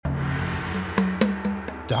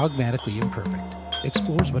Dogmatically Imperfect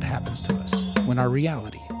explores what happens to us when our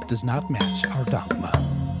reality does not match our dogma.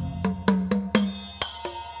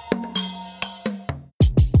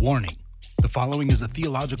 Warning. The following is a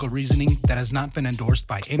theological reasoning that has not been endorsed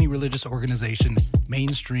by any religious organization,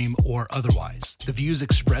 mainstream or otherwise. The views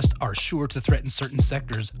expressed are sure to threaten certain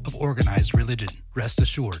sectors of organized religion. Rest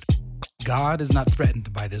assured, God is not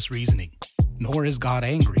threatened by this reasoning, nor is God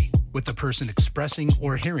angry with the person expressing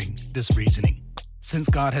or hearing this reasoning. Since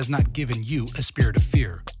God has not given you a spirit of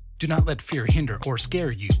fear, do not let fear hinder or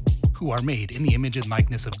scare you, who are made in the image and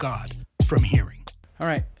likeness of God, from hearing. All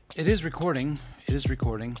right, it is recording.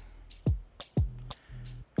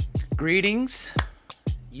 Greetings.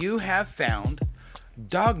 You have found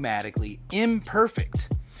Dogmatically Imperfect,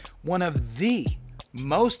 one of the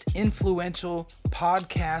most influential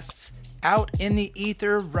podcasts out in the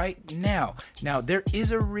ether right now. Now, there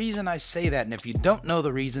is a reason I say that, and if you don't know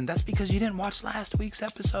the reason, that's because you didn't watch last week's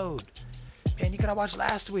episode. And you gotta watch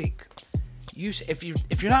last week. If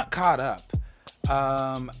you're not caught up,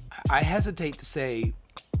 I hesitate to say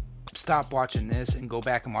stop watching this and go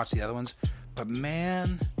back and watch the other ones, but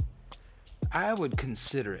man, I would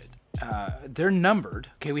consider it. They're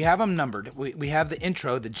numbered. Okay, we have them numbered. We have the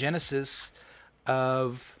intro, the genesis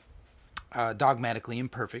of Dogmatically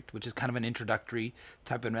Imperfect, which is kind of an introductory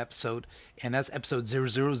type of an episode, and that's episode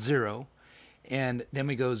 000, and then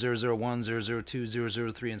we go 001,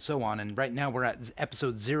 002, 003, and so on, and right now we're at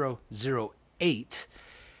episode 008,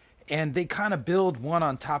 and they kind of build one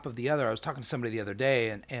on top of the other. I was talking to somebody the other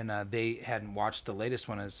day, and they hadn't watched the latest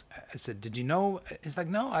one. I said, did you know? It's like,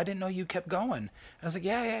 no, I didn't know you kept going. And I was like,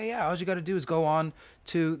 yeah. All you got to do is go on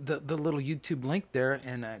to the little YouTube link there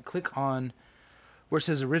and click on where it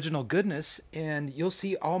says Original Goodness, and you'll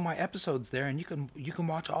see all my episodes there, and you can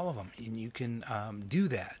watch all of them, and you can do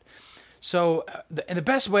that. So, and the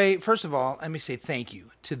best way, first of all, let me say thank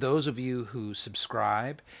you to those of you who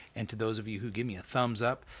subscribe and to those of you who give me a thumbs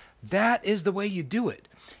up. That is the way you do it.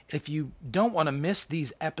 If you don't want to miss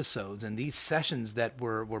these episodes and these sessions that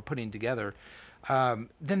we're putting together,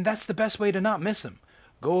 then that's the best way to not miss them.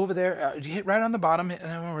 Go over there, hit right on the bottom.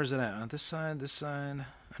 Where is it at? This side.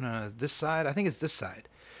 I don't know, this side. I think it's this side.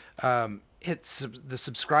 Hit the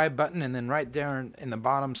subscribe button, and then right there in the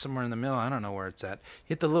bottom, somewhere in the middle, I don't know where it's at,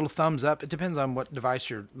 hit the little thumbs up. It depends on what device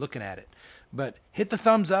you're looking at it. But hit the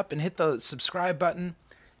thumbs up and hit the subscribe button.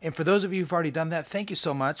 And for those of you who've already done that, thank you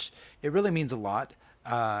so much. It really means a lot.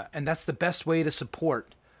 And that's the best way to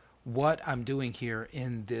support what I'm doing here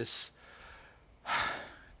in this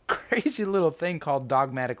crazy little thing called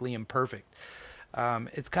Dogmatically Imperfect.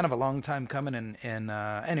 It's kind of a long time coming, and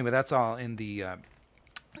anyway, that's all in the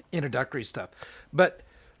introductory stuff. But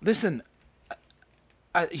listen,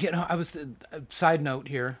 I was side note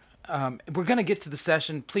here. We're going to get to the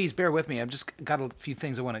session. Please bear with me. I've just got a few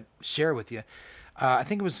things I want to share with you. I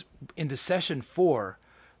think it was into session 4,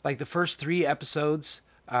 like the first 3 episodes.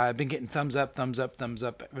 I've been getting thumbs up.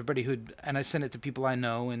 Everybody and I sent it to people I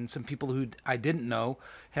know, and some people who I didn't know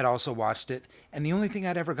had also watched it. And the only thing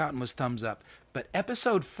I'd ever gotten was thumbs up. But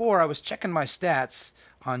episode 4, I was checking my stats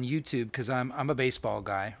on YouTube because I'm a baseball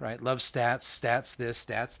guy, right? Love stats this,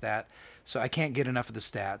 stats that. So I can't get enough of the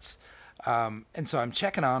stats. And so I'm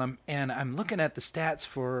checking on them, and I'm looking at the stats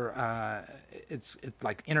for it's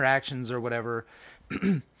like interactions or whatever.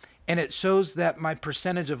 And it shows that my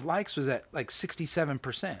percentage of likes was at like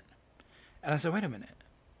 67%. And I said, wait a minute.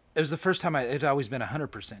 It was the first time it had always been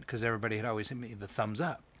 100% because everybody had always hit me the thumbs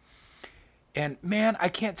up. And man, I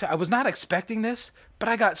can't tell. I was not expecting this, but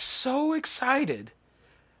I got so excited.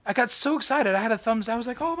 I had a thumbs down. I was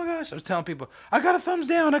like, oh my gosh. I was telling people, I got a thumbs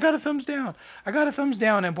down. And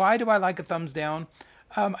why do I like a thumbs down?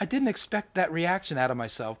 I didn't expect that reaction out of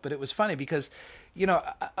myself, but it was funny because,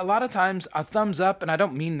 a lot of times a thumbs up, and I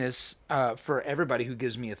don't mean this for everybody who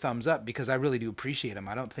gives me a thumbs up because I really do appreciate them.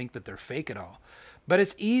 I don't think that they're fake at all. But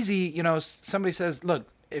it's easy, somebody says, look,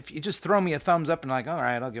 if you just throw me a thumbs up and like, all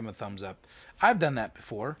right, I'll give them a thumbs up. I've done that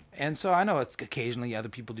before. And so I know it's occasionally other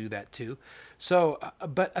people do that too. So,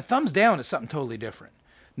 but a thumbs down is something totally different.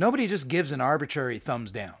 Nobody just gives an arbitrary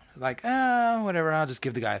thumbs down. Like, whatever, I'll just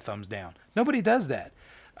give the guy a thumbs down. Nobody does that.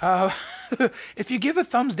 If you give a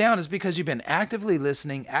thumbs down, it's because you've been actively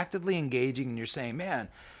listening, actively engaging, and you're saying, man,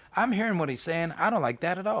 I'm hearing what he's saying. I don't like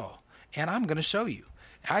that at all. And I'm going to show you.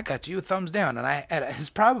 I got you a thumbs down. And it's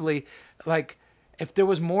probably like, if there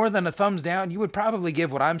was more than a thumbs down, you would probably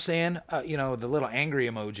give what I'm saying, the little angry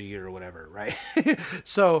emoji or whatever, right?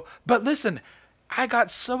 So, but listen, I got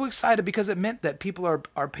so excited because it meant that people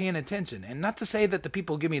are paying attention. And not to say that the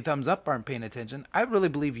people who give me a thumbs up aren't paying attention. I really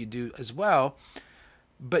believe you do as well.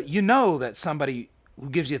 But you know that somebody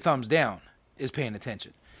who gives you a thumbs down is paying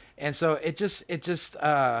attention. And so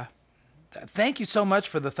thank you so much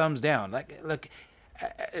for the thumbs down. Look,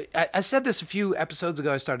 I said this a few episodes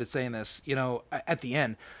ago. I started saying this, at the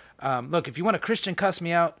end. Look, if you want a Christian cuss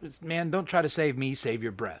me out, man, don't try to save me, save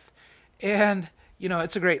your breath. And,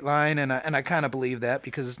 it's a great line, and I kind of believe that,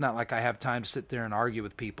 because it's not like I have time to sit there and argue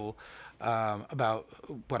with people about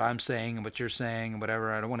what I'm saying and what you're saying and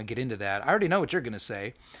whatever. I don't want to get into that. I already know what you're going to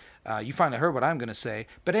say. You finally heard what I'm going to say.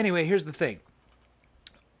 But anyway, here's the thing.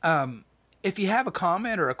 If you have a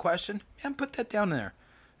comment or a question, man, put that down there.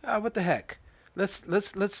 What the heck?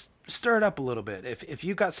 Let's stir it up a little bit. If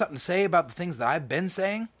you got something to say about the things that I've been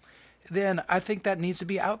saying, then I think that needs to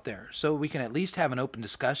be out there so we can at least have an open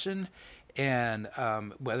discussion. And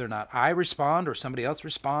whether or not I respond or somebody else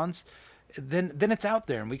responds, then it's out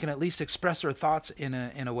there, and we can at least express our thoughts in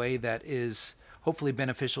a way that is hopefully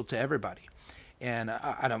beneficial to everybody. And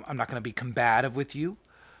I'm not going to be combative with you.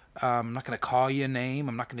 I'm not going to call you a name.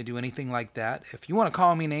 I'm not going to do anything like that. If you want to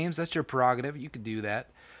call me names, that's your prerogative. You could do that.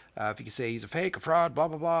 If you can say he's a fake, a fraud, blah,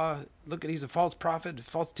 blah, blah. Look, he's a false prophet,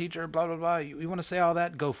 false teacher, blah, blah, blah. You want to say all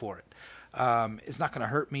that? Go for it. It's not going to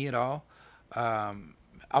hurt me at all.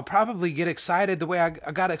 I'll probably get excited the way I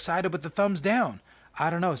got excited with the thumbs down. I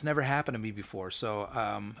don't know. It's never happened to me before. So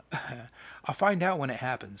I'll find out when it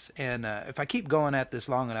happens. And if I keep going at this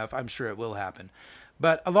long enough, I'm sure it will happen.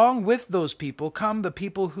 But along with those people come the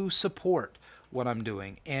people who support what I'm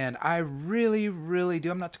doing. And I really, really do.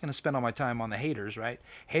 I'm not going to spend all my time on the haters, right?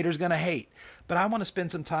 Haters going to hate. But I want to spend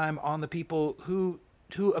some time on the people who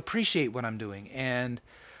appreciate what I'm doing and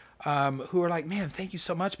who are like, man, thank you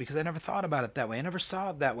so much, because I never thought about it that way. I never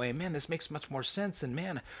saw it that way. Man, this makes much more sense. And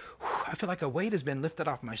man, I feel like a weight has been lifted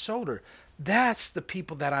off my shoulder. That's the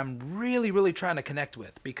people that I'm really, really trying to connect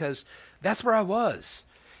with, because that's where I was.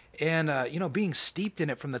 And, being steeped in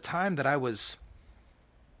it from the time that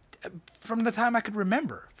from the time I could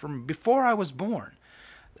remember, from before I was born,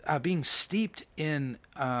 being steeped in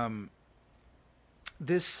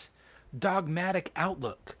this dogmatic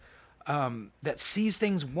outlook that sees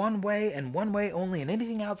things one way and one way only, and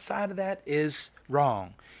anything outside of that is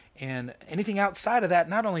wrong. And anything outside of that,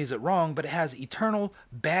 not only is it wrong, but it has eternal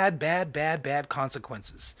bad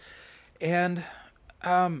consequences. And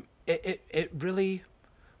it really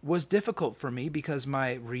was difficult for me, because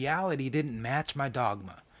my reality didn't match my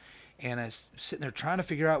dogma. And I was sitting there trying to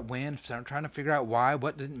figure out when, trying to figure out why,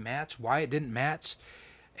 what didn't match, why it didn't match.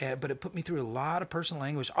 But it put me through a lot of personal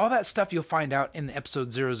anguish. All that stuff you'll find out in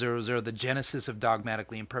episode 000, the genesis of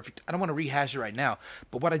Dogmatically Imperfect. I don't want to rehash it right now.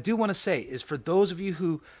 But what I do want to say is, for those of you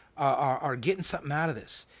who are getting something out of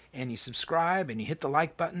this, and you subscribe and you hit the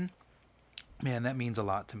like button, man, that means a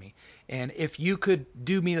lot to me. And if you could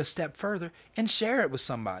do me a step further and share it with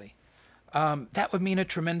somebody, that would mean a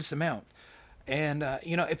tremendous amount. And,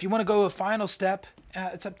 if you want to go a final step,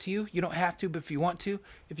 it's up to you. You don't have to, but if you want to,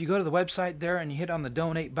 if you go to the website there and you hit on the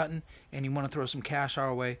donate button and you want to throw some cash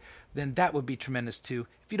our way, then that would be tremendous too.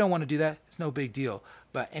 If you don't want to do that, it's no big deal.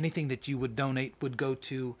 But anything that you would donate would go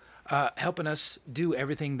to helping us do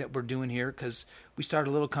everything that we're doing here, because we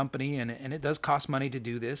started a little company and it does cost money to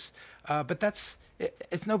do this. But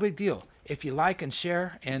it's no big deal. If you like and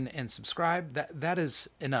share and subscribe, that is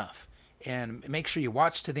enough. And make sure you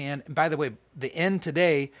watch to the end. And by the way, the end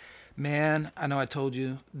today, man, I know I told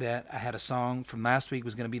you that I had a song from last week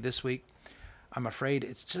was going to be this week. I'm afraid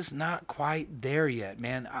it's just not quite there yet,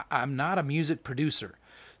 man. I'm not a music producer,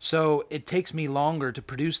 so it takes me longer to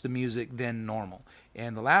produce the music than normal.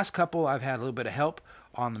 And the last couple, I've had a little bit of help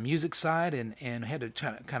on the music side, and had to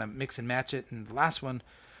kind of mix and match it. And the last one,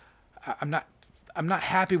 I'm not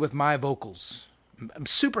happy with my vocals. I'm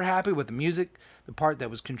super happy with the music, the part that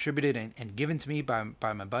was contributed and given to me by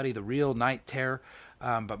my buddy, the real Night Terror.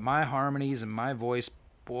 But my harmonies and my voice,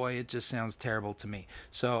 boy, it just sounds terrible to me.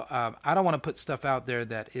 So I don't want to put stuff out there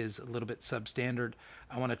that is a little bit substandard.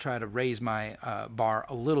 I want to try to raise my bar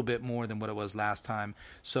a little bit more than what it was last time.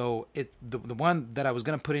 So the one that I was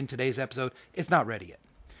going to put in today's episode, it's not ready yet.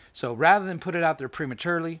 So rather than put it out there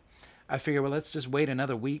prematurely, I figure, well, let's just wait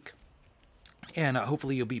another week. And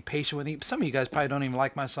hopefully you'll be patient with me. Some of you guys probably don't even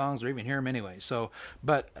like my songs or even hear them anyway. So,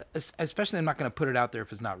 but especially I'm not going to put it out there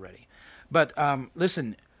if it's not ready. But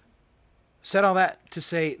listen, said all that to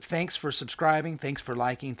say thanks for subscribing, thanks for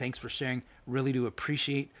liking, thanks for sharing. Really do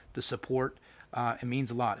appreciate the support. It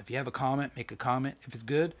means a lot. If you have a comment, make a comment. If it's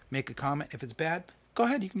good, make a comment. If it's bad, go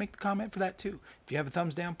ahead. You can make the comment for that too. If you have a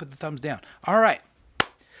thumbs down, put the thumbs down. All right.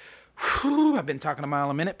 Whew, I've been talking a mile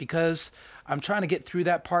a minute because I'm trying to get through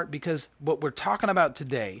that part, because what we're talking about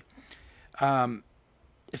today,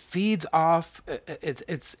 it feeds off.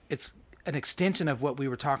 It's an extension of what we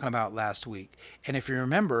were talking about last week. And if you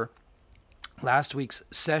remember, last week's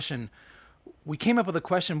session, we came up with a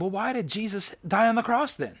question, well, why did Jesus die on the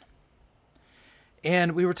cross then?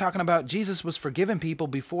 And we were talking about Jesus was forgiving people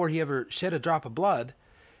before he ever shed a drop of blood.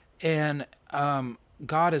 And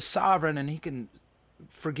God is sovereign, and he can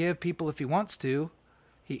forgive people if he wants to.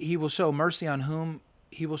 He will show mercy on whom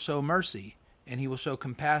he will show mercy, and he will show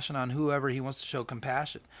compassion on whoever he wants to show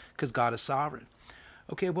compassion, because God is sovereign.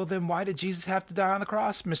 Okay, well then why did Jesus have to die on the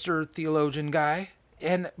cross, Mr. Theologian guy?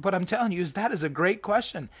 And what I'm telling you is that is a great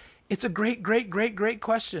question. It's a great, great, great, great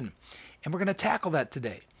question. And we're going to tackle that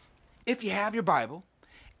today. If you have your Bible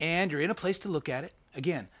and you're in a place to look at it,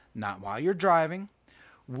 again, not while you're driving,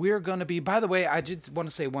 we're going to be, by the way, I just want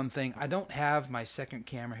to say one thing. I don't have my second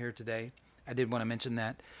camera here today. I did want to mention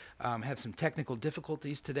that. Have some technical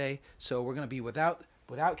difficulties today, so we're going to be without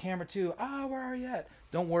camera 2. Where are you at?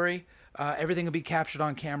 Don't worry. Everything will be captured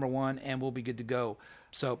on camera 1, and we'll be good to go.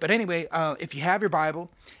 So, but anyway, if you have your Bible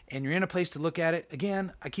and you're in a place to look at it,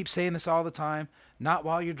 again, I keep saying this all the time, not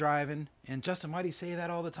while you're driving. And Justin, why do you say that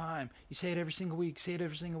all the time? You say it every single week. Say it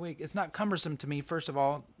every single week. It's not cumbersome to me, first of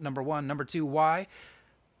all, number one. Number two, why?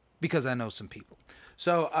 Because I know some people.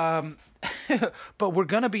 So, but we're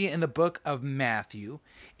going to be in the book of Matthew,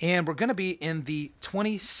 and we're going to be in the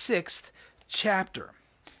 26th chapter.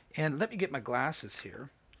 And let me get my glasses here.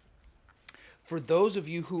 For those of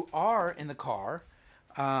you who are in the car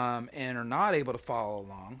and are not able to follow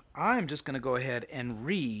along, I'm just going to go ahead and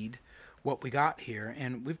read what we got here.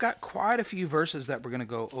 And we've got quite a few verses that we're going to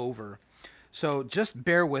go over. So just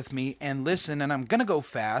bear with me and listen, and I'm going to go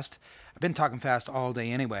fast. I've been talking fast all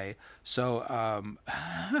day anyway. So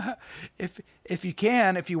if you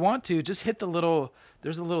can, if you want to, just hit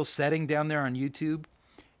there's a little setting down there on YouTube,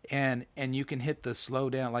 and you can hit the slow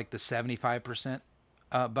down, like the 75%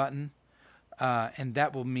 button. And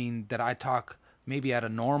that will mean that I talk maybe at a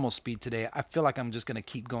normal speed today. I feel like I'm just going to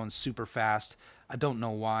keep going super fast. I don't know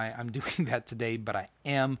why I'm doing that today, but I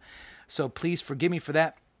am. So please forgive me for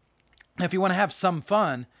that. And if you want to have some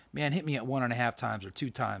fun, man, hit me at 1.5 times or 2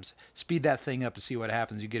 times. Speed that thing up and see what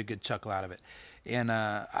happens. You get a good chuckle out of it. And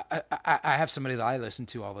I have somebody that I listen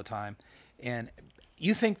to all the time. And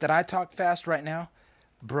you think that I talk fast right now?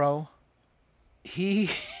 Bro, he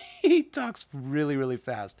talks really, really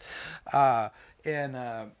fast. And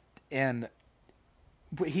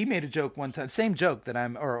he made a joke one time, same joke that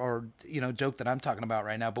joke that I'm talking about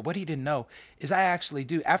right now. But what he didn't know is I actually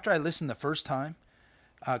do, after I listen the first time,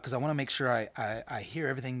 because I want to make sure I hear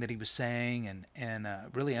everything that he was saying and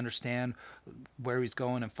really understand where he's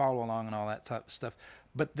going and follow along and all that type of stuff.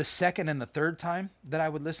 But the second and the third time that I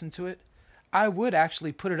would listen to it, I would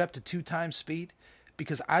actually put it up to 2 times speed,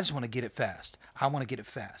 because I just want to get it fast. I want to get it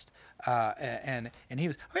fast. And he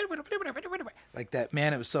was like that.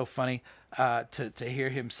 Man, it was so funny to hear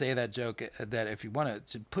him say that joke, that if you want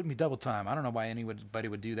to put me double time, I don't know why anybody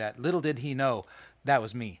would do that. Little did he know that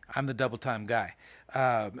was me. I'm the double time guy.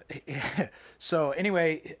 So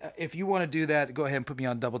anyway, if you want to do that, go ahead and put me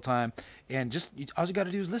on double time. And all you got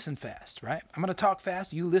to do is listen fast, right? I'm going to talk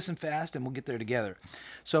fast. You listen fast, and we'll get there together.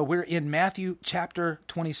 So we're in Matthew chapter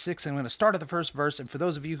 26. And I'm going to start at the first verse. And for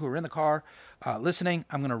those of you who are in the car listening,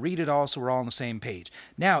 I'm going to read it all so we're all on the same page.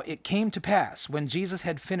 Now, it came to pass when Jesus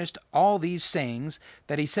had finished all these sayings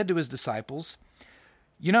that he said to his disciples,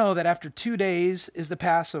 "You know that after 2 days is the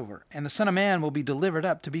Passover, and the Son of Man will be delivered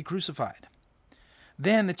up to be crucified."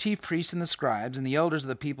 Then the chief priests and the scribes and the elders of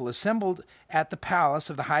the people assembled at the palace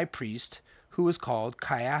of the high priest, who was called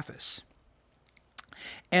Caiaphas,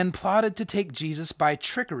 and plotted to take Jesus by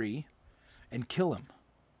trickery and kill him.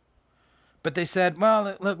 But they said,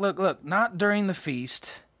 "Well, look, not during the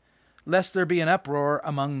feast, lest there be an uproar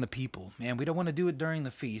among the people." Man, we don't want to do it during the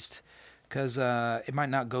feast, because it might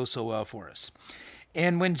not go so well for us.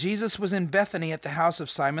 And when Jesus was in Bethany at the house of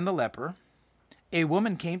Simon the leper, a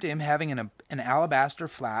woman came to him having an alabaster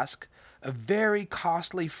flask of very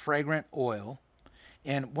costly fragrant oil.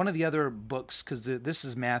 And one of the other books, because this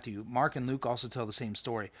is Matthew, Mark and Luke also tell the same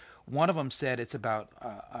story. One of them said it's about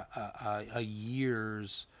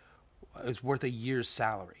it's worth a year's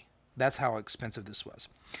salary. That's how expensive this was.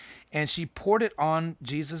 And she poured it on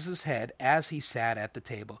Jesus' head as he sat at the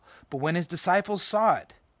table. But when his disciples saw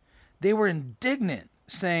it, they were indignant,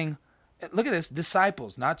 saying, look at this,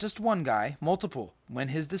 disciples, not just one guy, multiple. When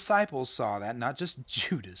his disciples saw that, not just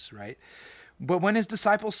Judas, right? But when his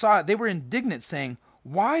disciples saw it, they were indignant, saying,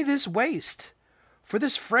 "Why this waste? For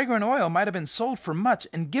this fragrant oil might have been sold for much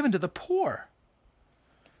and given to the poor."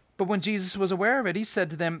 But when Jesus was aware of it, he said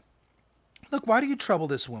to them, "Look, why do you trouble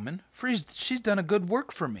this woman? For she's done a good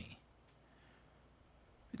work for me.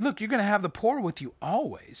 Look, you're going to have the poor with you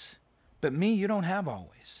always, but me you don't have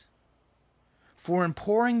always. For in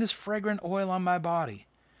pouring this fragrant oil on my body,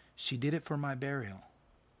 she did it for my burial.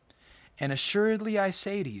 And assuredly I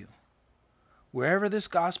say to you, wherever this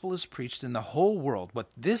gospel is preached in the whole world, what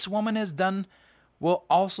this woman has done will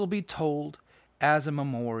also be told as a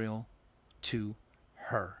memorial to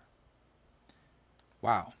her.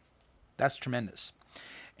 Wow, that's tremendous.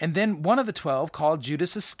 And then one of the 12, called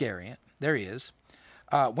Judas Iscariot, there he is,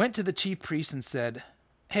 went to the chief priests and said,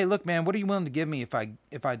 hey, look, man, what are you willing to give me if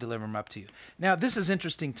I deliver him up to you? Now, this is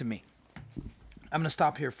interesting to me. I'm going to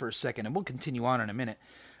stop here for a second, and we'll continue on in a minute.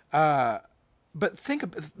 But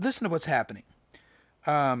listen to what's happening.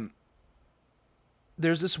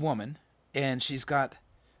 There's this woman, and she's got,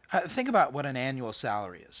 think about what an annual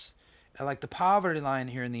salary is. Like the poverty line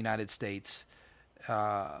here in the United States,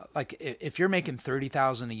 like if you're making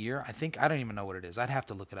 $30,000 a year, I don't even know what it is. I'd have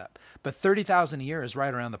to look it up. But $30,000 a year is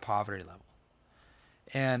right around the poverty level.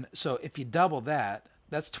 And so if you double that,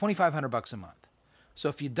 that's $2,500 a month. So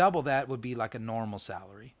if you double that, would be like a normal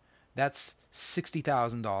salary. That's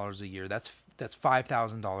 $60,000 a year. That's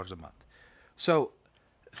 $5,000 a month. So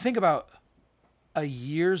think about a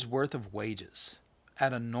year's worth of wages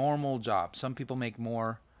at a normal job. Some people make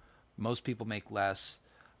more, most people make less,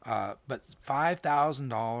 but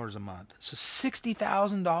 $5,000 a month. So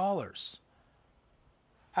 $60,000.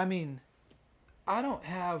 I mean, I don't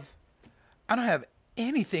have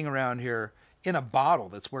anything around here in a bottle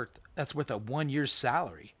that's worth a 1 year's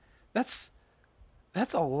salary. That's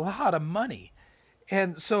a lot of money.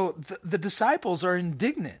 And so the disciples are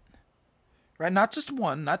indignant, right? Not just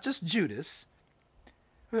one, not just Judas.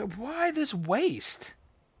 Why this waste?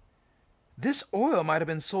 This oil might have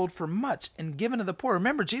been sold for much and given to the poor.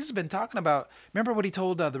 Remember, Jesus has been talking about, remember what he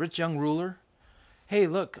told the rich young ruler? Hey,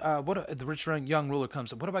 look, the rich young ruler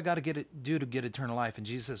comes up. What have I got to do to get eternal life? And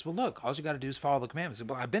Jesus says, well, look, all you got to do is follow the commandments.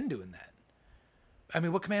 Well, I've been doing that. I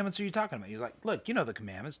mean, what commandments are you talking about? He's like, look, you know the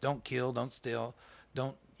commandments. Don't kill, don't steal,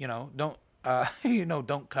 don't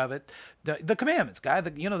covet. The commandments, guy.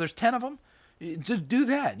 There's 10 of them. Just do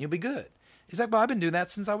that and you'll be good. He's like, well, I've been doing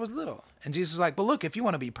that since I was little. And Jesus was like, well, look, if you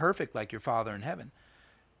want to be perfect like your Father in heaven,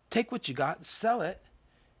 take what you got, sell it,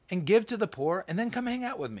 and give to the poor, and then come hang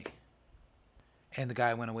out with me. And the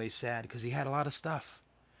guy went away sad because he had a lot of stuff.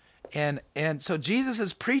 And so Jesus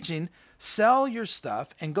is preaching, sell your stuff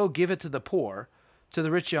and go give it to the poor, to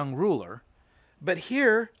the rich young ruler. But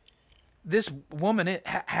here, this woman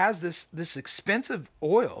has this expensive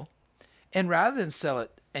oil, and rather than sell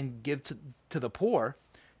it and give to the poor,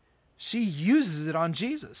 she uses it on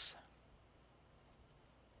Jesus.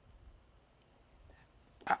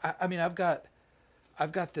 I mean, I've got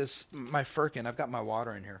this, my firkin, I've got my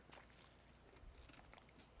water in here.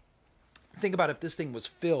 Think about if this thing was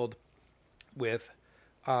filled with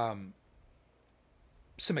some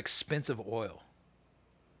expensive oil.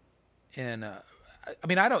 And I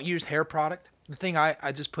mean, I don't use hair product. The thing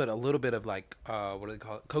I just put a little bit of what do they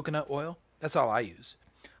call it? Coconut oil. That's all I use.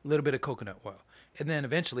 A little bit of coconut oil. And then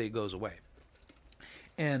eventually it goes away.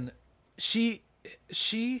 And she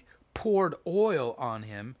poured oil on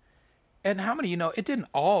him. And how many it didn't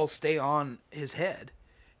all stay on his head.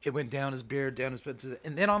 It went down his beard, down his beard,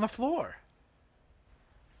 and then on the floor.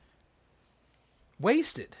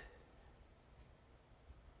 Wasted.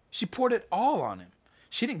 She poured it all on him.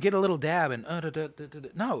 She didn't get a little dab and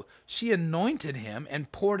no. She anointed him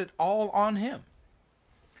and poured it all on him.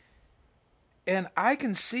 And I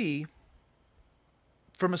can see,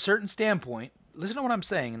 from a certain standpoint, listen to what I'm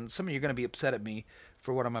saying, and some of you are going to be upset at me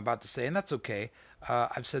for what I'm about to say, and that's okay.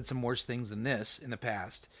 I've said some worse things than this in the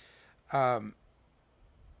past. Man,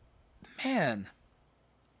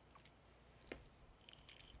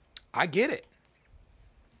 I get it.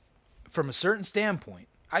 From a certain standpoint,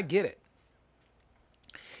 I get it.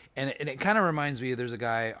 And it kind of reminds me, there's a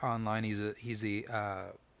guy online, he's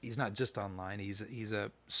not just online, he's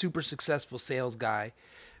a super successful sales guy,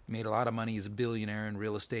 made a lot of money, he's a billionaire in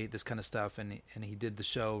real estate, this kind of stuff, and he did the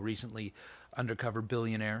show recently, Undercover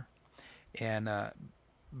Billionaire, and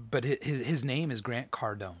but his name is Grant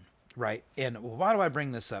Cardone, right? And why do I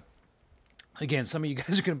bring this up? Again, some of you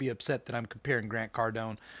guys are going to be upset that I'm comparing Grant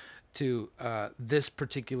Cardone to this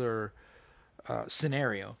particular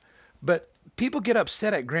scenario, but people get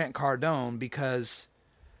upset at Grant Cardone because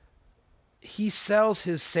he sells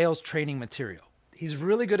his sales training material. He's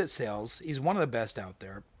really good at sales. He's one of the best out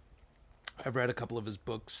there. I've read a couple of his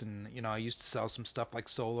books, and I used to sell some stuff like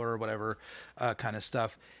solar or whatever kind of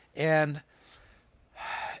stuff. And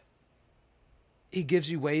he gives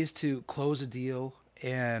you ways to close a deal,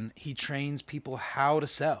 and he trains people how to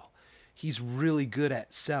sell. He's really good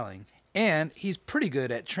at selling, and he's pretty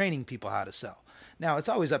good at training people how to sell. Now, it's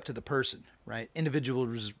always up to the person, right? Individual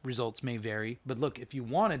results may vary, but look, if you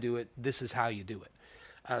want to do it, this is how you do it.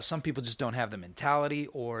 Some people just don't have the mentality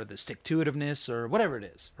or the stick-to-itiveness or whatever it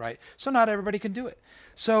is, right? So not everybody can do it.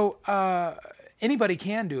 So anybody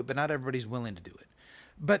can do it, but not everybody's willing to do it.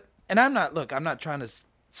 And I'm not trying to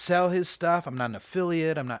sell his stuff. I'm not an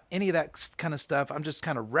affiliate. I'm not any of that kind of stuff. I'm just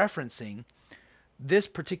kind of referencing this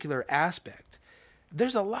particular aspect.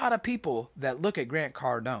 There's a lot of people that look at Grant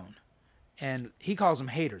Cardone, and he calls them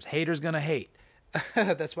haters. Haters gonna hate.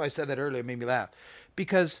 That's why I said that earlier. It made me laugh.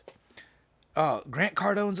 Because Grant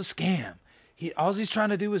Cardone's a scam. All he's trying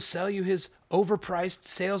to do is sell you his overpriced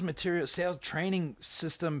sales material, sales training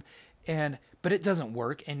system, but it doesn't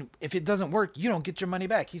work. And if it doesn't work, you don't get your money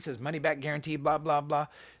back. He says money back guarantee, blah, blah, blah.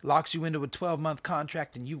 Locks you into a 12-month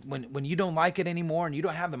contract, and when you don't like it anymore and you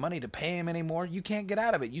don't have the money to pay him anymore, you can't get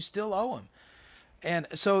out of it. You still owe him. And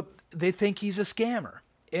so they think he's a scammer.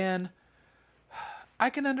 And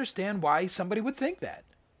I can understand why somebody would think that.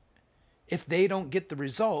 If they don't get the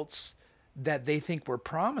results that they think were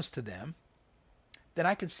promised to them, then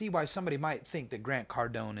I can see why somebody might think that Grant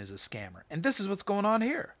Cardone is a scammer. And this is what's going on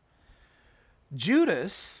here.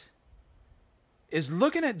 Judas is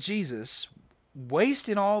looking at Jesus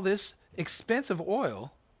wasting all this expensive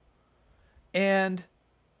oil, and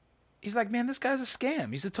he's like, man, this guy's a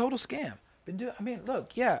scam. He's a total scam.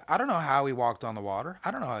 Look, yeah, I don't know how he walked on the water.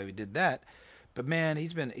 I don't know how he did that. But man,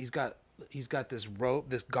 he's got this robe,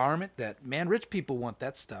 this garment that, man, rich people want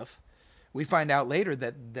that stuff. We find out later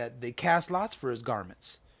that they cast lots for his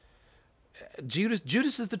garments.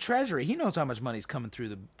 Judas is the treasury. He knows how much money's coming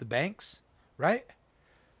through the banks, right?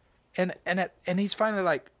 And he's finally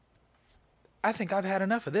like, I think I've had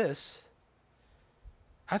enough of this.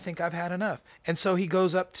 I think I've had enough. And so he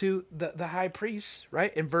goes up to the high priest,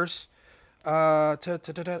 right? In verse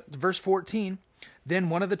 14. Then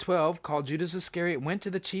one of the 12, called Judas Iscariot, went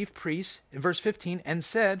to the chief priests, in verse 15, and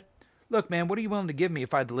said, look, man, what are you willing to give me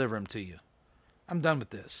if I deliver him to you? I'm done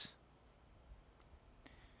with this.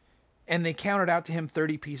 And they counted out to him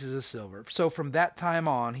 30 pieces of silver. So from that time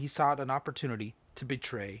on, he sought an opportunity to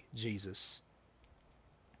betray Jesus.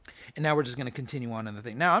 And now we're just going to continue on in the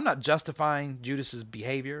thing. Now, I'm not justifying Judas's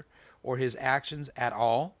behavior or his actions at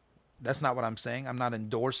all. That's not what I'm saying. I'm not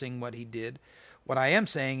endorsing what he did. What I am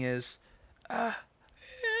saying is,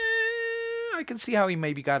 I can see how he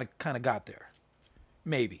maybe kind of got there.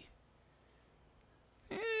 Maybe.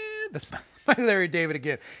 That's my Larry David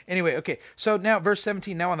again. Anyway, okay. So now verse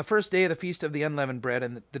 17. Now on the first day of the feast of the unleavened bread,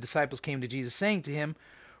 and the disciples came to Jesus, saying to him,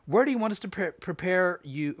 where do you want us to prepare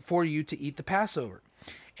for you to eat the Passover?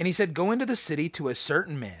 And he said, go into the city to a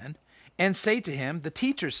certain man, and say to him, the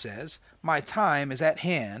teacher says, my time is at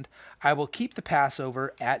hand. I will keep the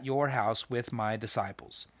Passover at your house with my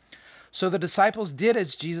disciples. So the disciples did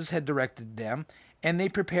as Jesus had directed them, and they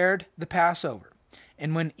prepared the Passover.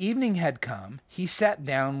 And when evening had come, he sat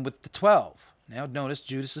down with the 12. Now notice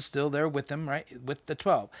Judas is still there with them, right? With the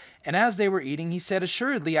 12. And as they were eating, he said,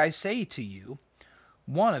 assuredly, I say to you,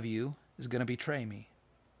 one of you is going to betray me.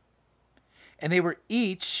 And they were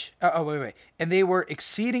And they were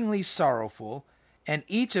exceedingly sorrowful, and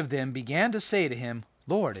each of them began to say to him,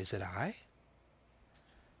 Lord, is it I?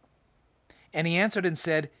 And he answered and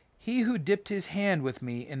said, he who dipped his hand with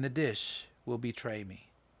me in the dish will betray me.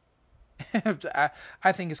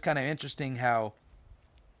 I think it's kind of interesting how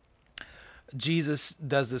Jesus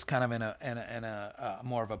does this kind of in a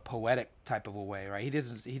more of a poetic type of a way, right?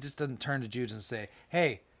 He just doesn't turn to Judas and say,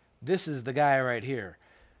 "Hey, this is the guy right here.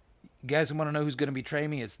 You guys want to know who's going to betray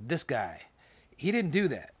me? It's this guy." He didn't do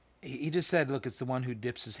that. He just said, "Look, it's the one who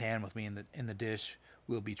dips his hand with me in the dish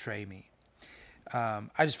will betray me." I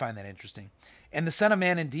just find that interesting. And the Son of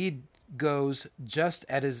Man indeed goes just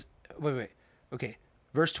at his... Okay.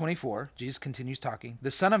 Verse 24, Jesus continues talking.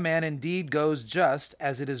 The Son of Man indeed goes just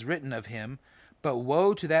as it is written of him, but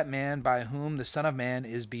woe to that man by whom the Son of Man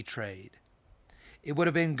is betrayed. It would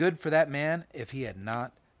have been good for that man if he had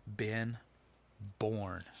not been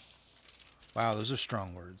born. Wow, those are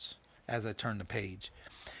strong words as I turn the page.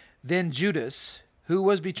 Then Judas, who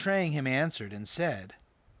was betraying him, answered and said,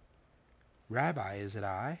 Rabbi, is it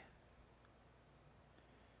I?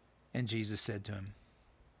 And Jesus said to him,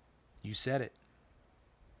 you said it.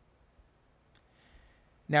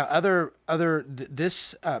 Now, the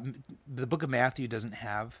book of Matthew doesn't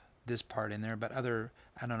have this part in there, but I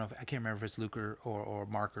don't know, I can't remember if it's Luke or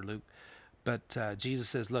Mark or Luke, but Jesus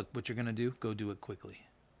says, look, what you're going to do, go do it quickly.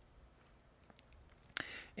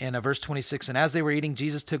 And verse 26, and as they were eating,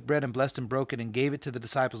 Jesus took bread and blessed and broke it and gave it to the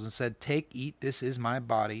disciples and said, take, eat, this is my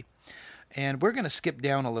body. And we're going to skip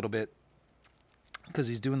down a little bit because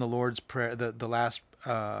he's doing the Lord's Prayer, the last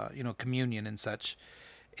communion and such.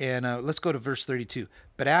 And let's go to verse 32.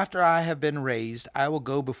 But after I have been raised, I will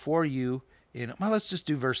go before you let's just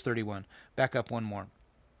do verse 31. Back up one more.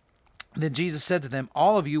 Then Jesus said to them,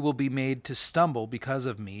 all of you will be made to stumble because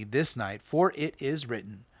of me this night, for it is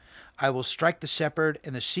written, I will strike the shepherd,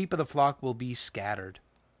 and the sheep of the flock will be scattered.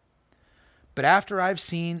 But after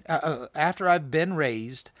I've been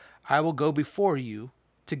raised, I will go before you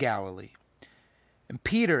to Galilee. And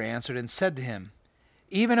Peter answered and said to him,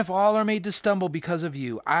 even if all are made to stumble because of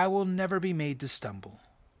you, I will never be made to stumble.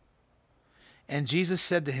 And Jesus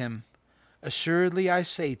said to him, assuredly I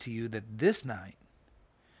say to you that this night,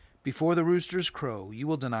 before the roosters crow, you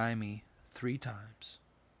will deny me 3 times.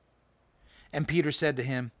 And Peter said to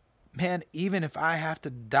him, man, even if I have to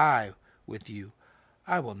die with you,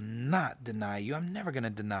 I will not deny you. I'm never going to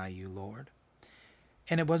deny you, Lord.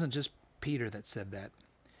 And it wasn't just Peter that said that.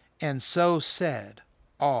 And so said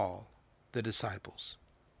all the disciples.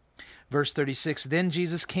 Verse 36, then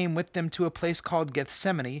Jesus came with them to a place called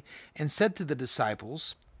Gethsemane and said to the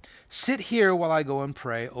disciples, sit here while I go and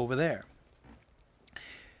pray over there.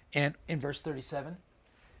 And in verse 37,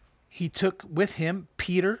 he took with him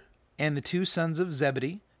Peter and the 2 sons of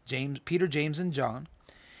Zebedee, Peter, James, and John,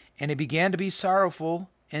 and he began to be sorrowful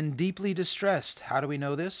and deeply distressed. How do we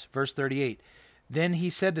know this? Verse 38, then he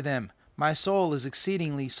said to them, my soul is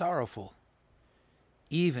exceedingly sorrowful,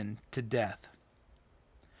 even to death.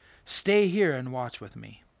 Stay here and watch with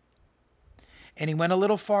me. And he went a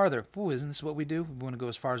little farther. Ooh, isn't this what we do? We want to go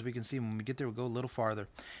as far as we can see. When we get there, we'll go a little farther.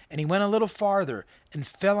 And he went a little farther and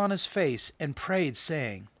fell on his face and prayed,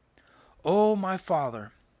 saying, O my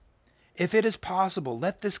Father, if it is possible,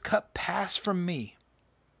 let this cup pass from me.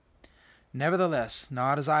 Nevertheless,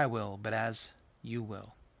 not as I will, but as you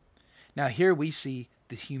will. Now here we see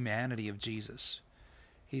the humanity of Jesus.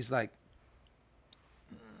 He's like,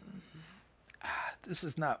 this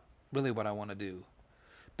is not really what I want to do.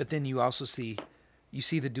 But then you also see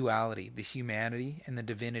the duality, the humanity and the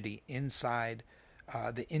divinity inside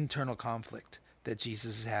the internal conflict that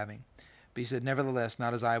Jesus is having. But he said, nevertheless,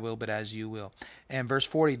 not as I will, but as you will. And verse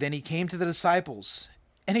 40, then he came to the disciples,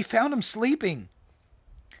 and he found them sleeping,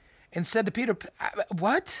 and said to Peter,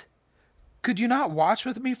 what? Could you not watch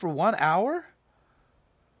with me for 1 hour?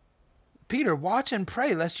 Peter, watch and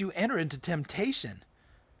pray, lest you enter into temptation.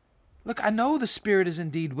 Look, I know the spirit is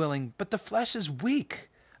indeed willing, but the flesh is weak.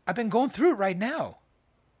 I've been going through it right now.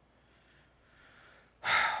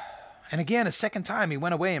 And again, a second time he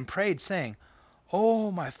went away and prayed, saying,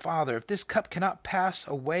 Oh, my Father, if this cup cannot pass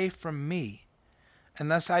away from me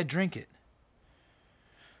unless I drink it,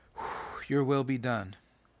 your will be done.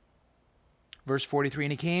 Verse 43,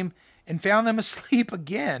 and he came and found them asleep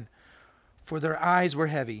again, for their eyes were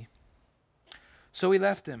heavy. So he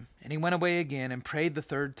left him, and he went away again and prayed the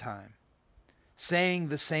 3rd time, saying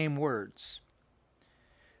the same words.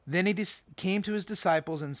 Then he came to his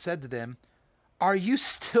disciples and said to them, Are you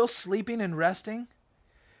still sleeping and resting?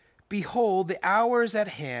 Behold, the hour is at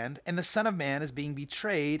hand, and the Son of Man is being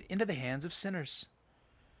betrayed into the hands of sinners.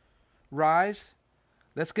 Rise,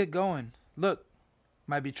 let's get going. Look,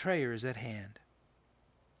 my betrayer is at hand.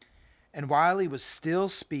 And while he was still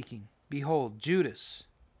speaking, behold, Judas,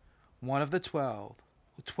 one of the 12,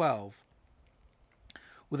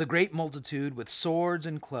 with a great multitude, with swords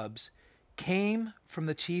and clubs, came from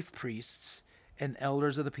the chief priests and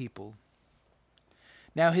elders of the people.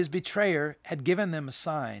 Now his betrayer had given them a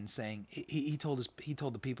sign, saying, he told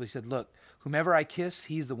the people, he said, Look, whomever I kiss,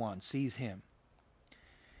 he's the one, seize him.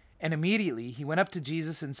 And immediately he went up to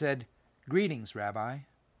Jesus and said, Greetings, Rabbi,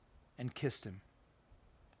 and kissed him.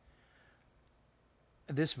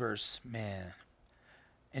 This verse, man.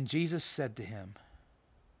 And Jesus said to him,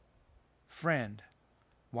 Friend,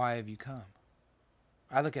 why have you come?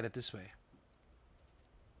 I look at it this way.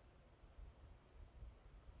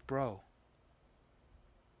 Bro,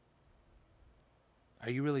 are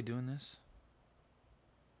you really doing this?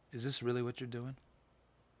 Is this really what you're doing?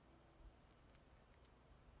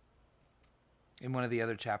 In one of the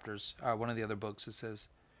other chapters, one of the other books, it says,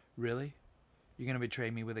 Really? You're going to betray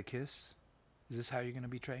me with a kiss? Is this how you're going to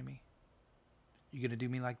betray me? You going to do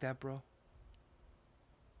me like that, bro?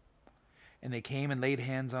 And they came and laid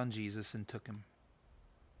hands on Jesus and took him.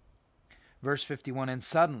 Verse 51, and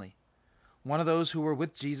suddenly one of those who were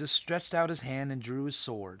with Jesus stretched out his hand and drew his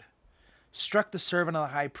sword, struck the servant of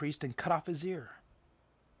the high priest, and cut off his ear.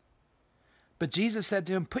 But Jesus said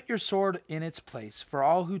to him, Put your sword in its place, for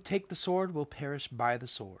all who take the sword will perish by the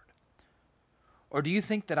sword. Or do you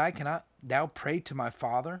think that I cannot now pray to my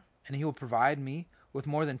Father, and he will provide me with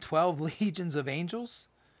more than 12 legions of angels?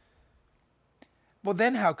 Well,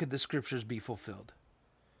 then how could the scriptures be fulfilled?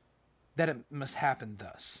 that it must happen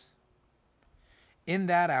thus. In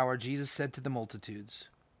that hour, Jesus said to the multitudes,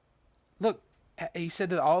 look, he said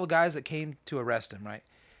to all the guys that came to arrest him, right?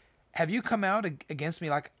 Have you come out against me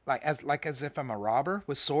as if I'm a robber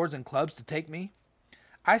with swords and clubs to take me?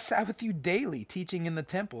 I sat with you daily teaching in the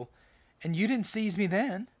temple, and you didn't seize me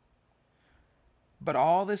then. But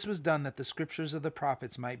all this was done that the scriptures of the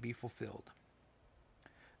prophets might be fulfilled.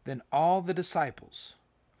 Then all the disciples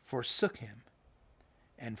forsook him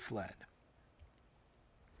and fled.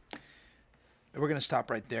 We're going to stop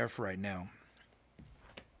right there for right now.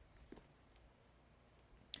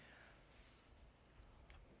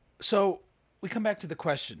 So we come back to the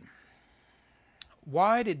question,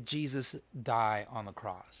 why did Jesus die on the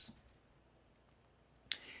cross?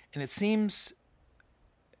 And it seems,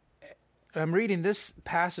 I'm reading this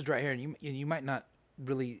passage right here, and you might not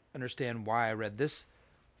really understand why I read this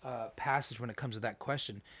passage when it comes to that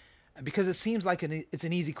question, because it seems like it's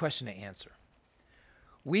an easy question to answer.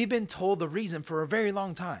 We've been told the reason for a very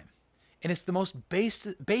long time, and it's the most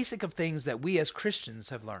basic of things that we as Christians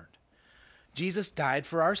have learned. Jesus died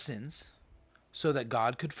for our sins so that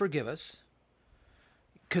God could forgive us,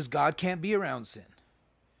 because God can't be around sin.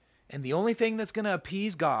 And the only thing that's going to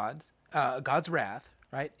appease God's wrath,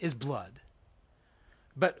 right, is blood.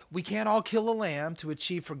 But we can't all kill a lamb to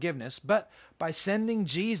achieve forgiveness, but by sending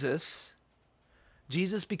Jesus,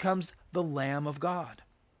 Jesus becomes the Lamb of God.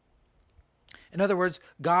 In other words,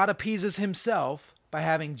 God appeases himself by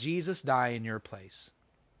having Jesus die in your place.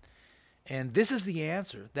 And this is the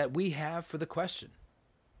answer that we have for the question.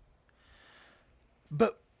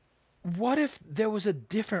 But what if there was a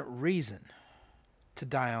different reason to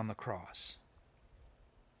die on the cross?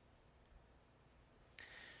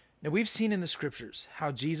 Now, we've seen in the scriptures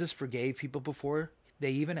how Jesus forgave people before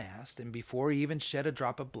they even asked and before he even shed a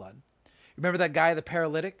drop of blood. Remember that guy, the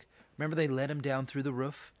paralytic? Remember they let him down through the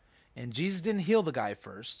roof? And Jesus didn't heal the guy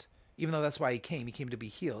first, even though that's why he came. He came to be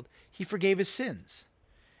healed. He forgave his sins.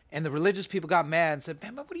 And the religious people got mad and said,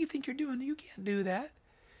 man, what do you think you're doing? You can't do that.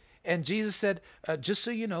 And Jesus said, just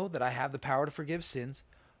so you know that I have the power to forgive sins,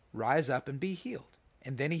 rise up and be healed.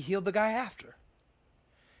 And then he healed the guy after.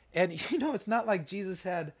 And, it's not like Jesus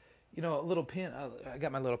had, a little pin. I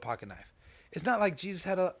got my little pocket knife. It's not like Jesus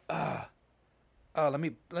had let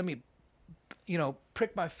me,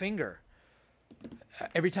 prick my finger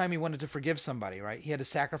every time he wanted to forgive somebody, right? He had to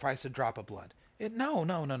sacrifice a drop of blood.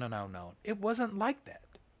 No. It wasn't like that.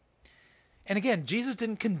 And again, Jesus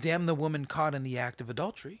didn't condemn the woman caught in the act of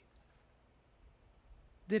adultery.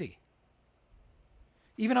 Did he?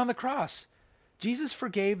 Even on the cross, Jesus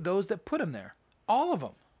forgave those that put him there. All of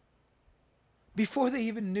them. Before they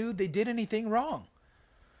even knew they did anything wrong.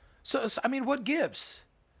 So what gives?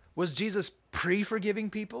 Was Jesus pre-forgiving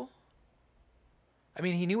people?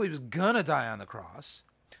 He knew he was going to die on the cross.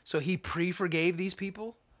 So he pre-forgave these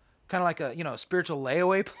people? Kind of like a, spiritual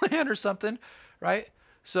layaway plan or something, right?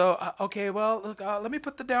 So, okay, well, look, let me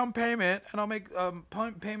put the down payment, and I'll make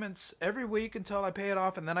payments every week until I pay it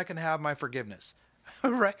off, and then I can have my forgiveness.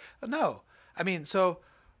 Right? No. So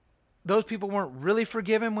those people weren't really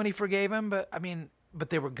forgiven when he forgave them, but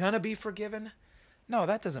they were going to be forgiven? No,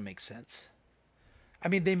 that doesn't make sense.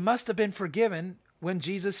 They must have been forgiven when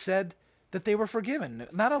Jesus said that they were forgiven.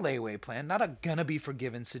 Not a layaway plan, not a gonna be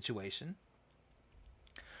forgiven situation.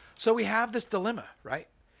 So we have this dilemma, right?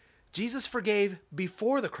 Jesus forgave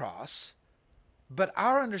before the cross, but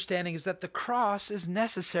our understanding is that the cross is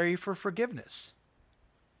necessary for forgiveness.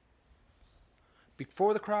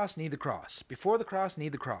 Before the cross, need the cross. Before the cross,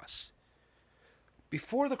 need the cross.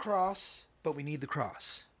 Before the cross, but we need the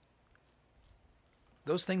cross.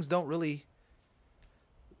 Those things don't really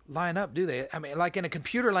line up, do they? Like in a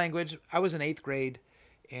computer language, I was in 8th grade,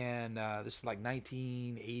 and this is like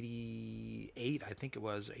 1988, I think it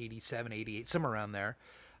was, 87, 88, somewhere around there.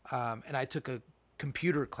 And I took a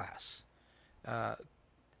computer class.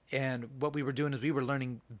 And what we were doing is we were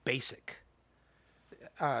learning BASIC.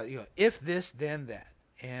 If this, then that.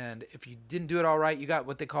 And if you didn't do it all right, you got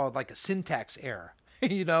what they call like a syntax error,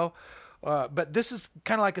 but this is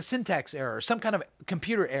kind of like a syntax error, some kind of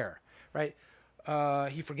computer error, right?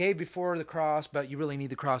 He forgave before the cross, but you really need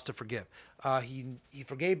the cross to forgive. He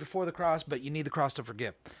forgave before the cross, but you need the cross to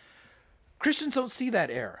forgive. Christians don't see that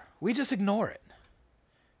error. We just ignore it.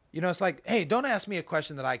 It's like, hey, don't ask me a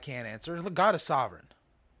question that I can't answer. Look, God is sovereign.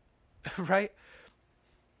 Right?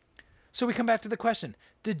 So we come back to the question,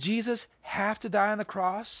 did Jesus have to die on the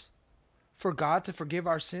cross for God to forgive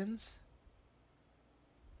our sins?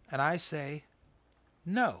 And I say,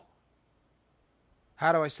 no.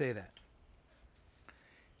 How do I say that?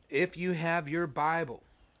 If you have your Bible,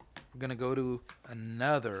 we're going to go to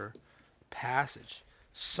another passage.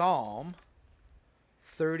 Psalm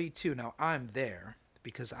 32. Now, I'm there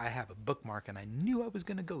because I have a bookmark and I knew I was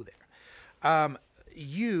going to go there.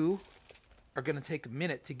 You are going to take a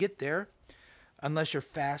minute to get there. Unless you're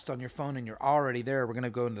fast on your phone and you're already there, we're going to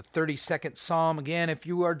go in the 32nd Psalm again. If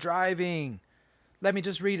you are driving, let me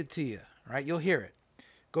just read it to you. All right, you'll hear it.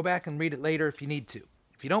 Go back and read it later if you need to.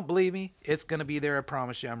 If you don't believe me, it's going to be there. I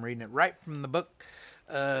promise you. I'm reading it right from the book.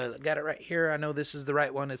 Got it right here. I know this is the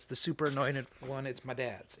right one. It's the super anointed one. It's my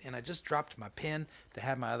dad's. And I just dropped my pen to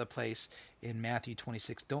have my other place in Matthew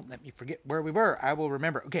 26. Don't let me forget where we were. I will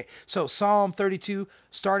remember. Okay, so Psalm 32,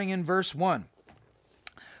 starting in verse 1.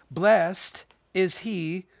 Blessed is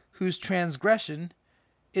he whose transgression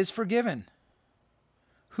is forgiven,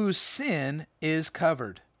 whose sin is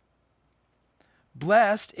covered.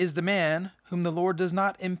 Blessed is the man whom the Lord does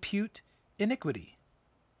not impute iniquity,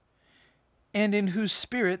 and in whose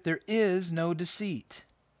spirit there is no deceit.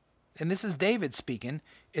 And this is David speaking.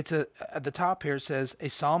 It's at the top here it says, a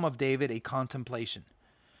psalm of David, a contemplation.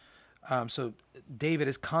 So David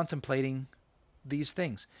is contemplating these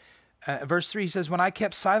things. Verse 3 says, when I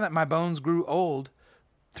kept silent, my bones grew old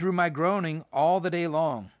through my groaning all the day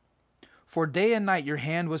long. For day and night your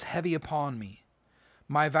hand was heavy upon me.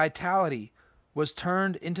 My vitality was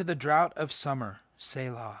turned into the drought of summer.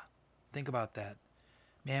 Selah. Think about that.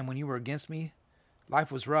 Man, when you were against me,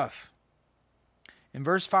 life was rough. In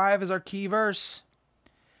verse 5 is our key verse.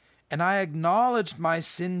 And I acknowledged my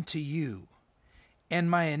sin to you, and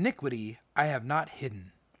my iniquity I have not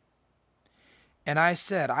hidden. And I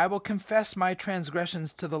said, I will confess my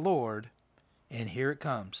transgressions to the Lord, and here it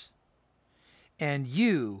comes. And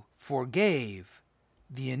you forgave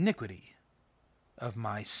the iniquity of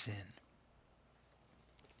my sin.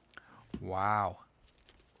 Wow.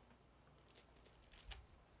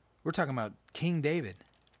 We're talking about King David.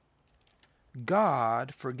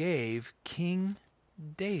 God forgave King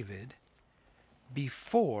David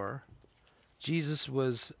before Jesus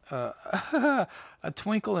was a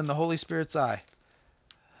twinkle in the Holy Spirit's eye.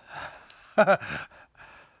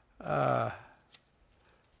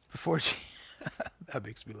 Before that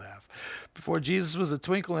makes me laugh. Before Jesus was a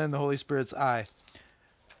twinkle in the Holy Spirit's eye,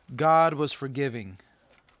 God was forgiving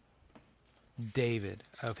David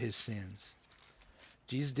of his sins.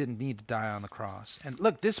 Jesus didn't need to die on the cross. And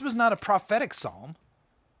look, this was not a prophetic psalm.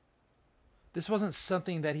 This wasn't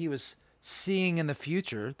something that he was seeing in the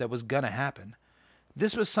future that was going to happen.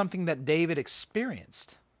 This was something that David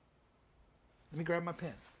experienced. Let me grab my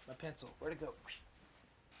pen, my pencil. Where'd it go?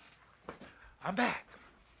 I'm back.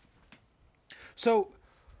 So,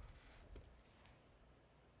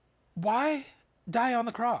 why die on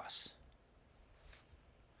the cross?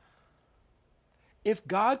 If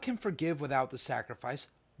God can forgive without the sacrifice,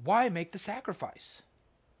 why make the sacrifice?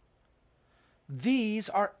 These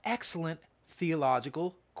are excellent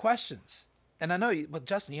theological questions. And I know, well,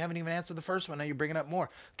 Justin, you haven't even answered the first one. Now you're bringing up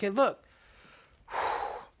more. Okay, look.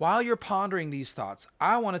 While you're pondering these thoughts,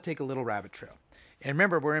 I want to take a little rabbit trail. And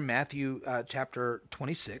remember, we're in Matthew chapter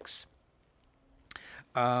 26.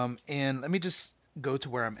 And let me just go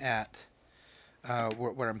to where I'm at,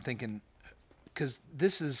 where I'm thinking, because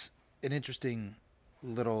this is an interesting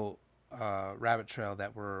little rabbit trail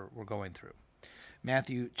that we're going through.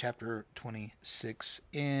 Matthew chapter 26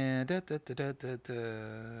 and oh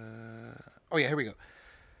yeah, here we go.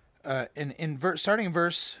 Starting in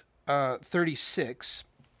verse 36.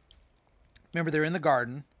 Remember, they're in the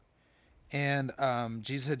garden, and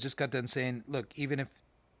Jesus had just got done saying, "Look, even if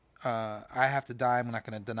I have to die, I'm not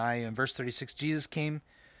going to deny you." In verse 36, Jesus came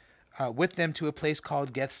with them to a place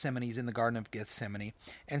called Gethsemane. He's in the Garden of Gethsemane,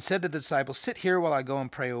 and said to the disciples, "Sit here while I go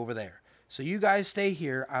and pray over there. So you guys stay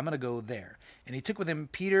here. I'm going to go there." And he took with him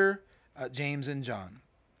Peter, James, and John.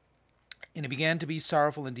 And he began to be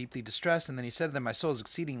sorrowful and deeply distressed. And then he said to them, "My soul is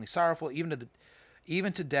exceedingly sorrowful,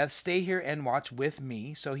 even to death. Stay here and watch with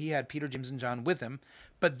me." So he had Peter, James, and John with him.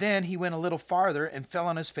 But then he went a little farther and fell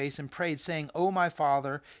on his face and prayed, saying, "O my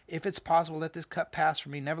Father, if it's possible, let this cup pass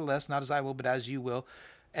from me. Nevertheless, not as I will, but as you will."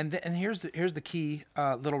 And here's the key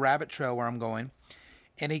little rabbit trail where I'm going.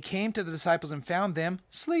 And he came to the disciples and found them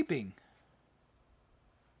sleeping.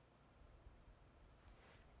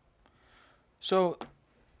 So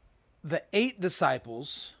the 8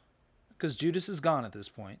 disciples, because Judas is gone at this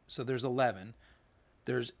point, so there's 11.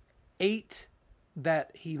 There's 8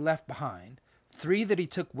 that he left behind, 3 that he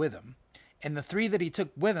took with him, and the 3 that he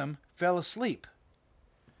took with him fell asleep.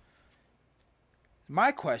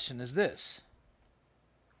 My question is this: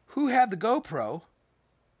 who had the GoPro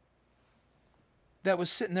that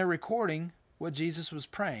was sitting there recording what Jesus was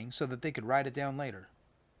praying so that they could write it down later?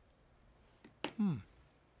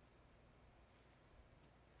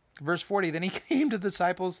 Verse 40, then he came to the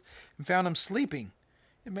disciples and found them sleeping.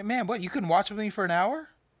 Man, what, you couldn't watch with me for an hour?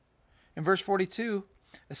 In verse 42,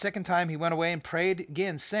 a second time he went away and prayed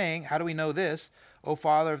again, saying, how do we know this? O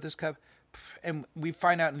Father, if this cup... And we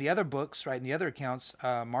find out in the other books, right, in the other accounts,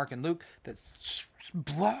 Mark and Luke, that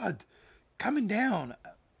blood coming down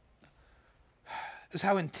is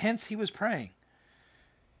how intense he was praying.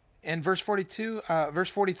 In verse 43,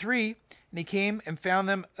 and he came and found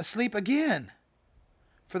them asleep again,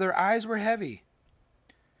 for their eyes were heavy.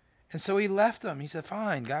 And so he left them. He said,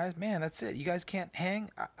 fine, guys, man, that's it. You guys can't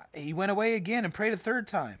hang. He went away again and prayed a third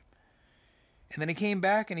time. And then he came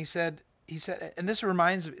back and he said, and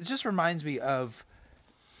it just reminds me of,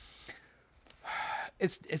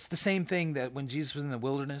 it's the same thing that when Jesus was in the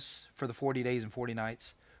wilderness for the 40 days and 40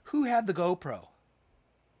 nights, who had the GoPro?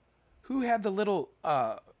 Who had the little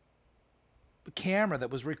camera that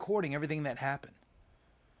was recording everything that happened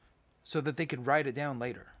so that they could write it down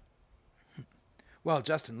later? Well,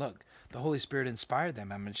 Justin, look, the Holy Spirit inspired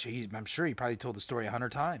them. I'm sure he probably told the story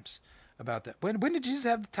 100 times about that. When did Jesus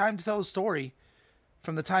have the time to tell the story?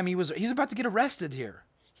 From the time he's about to get arrested here.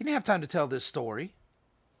 He didn't have time to tell this story.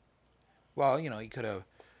 Well, he could have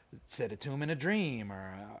said it to him in a dream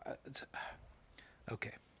or...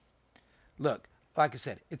 okay. Look, like I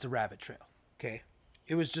said, it's a rabbit trail, okay?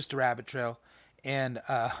 It was just a rabbit trail. And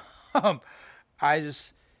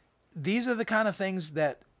these are the kind of things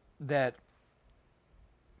that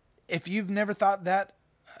if you've never thought that,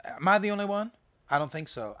 am I the only one? I don't think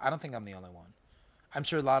so. I don't think I'm the only one. I'm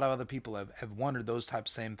sure a lot of other people have wondered those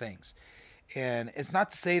types of same things. And it's not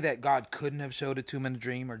to say that God couldn't have showed it to him in a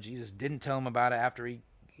dream or Jesus didn't tell him about it after he,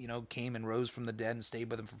 came and rose from the dead and stayed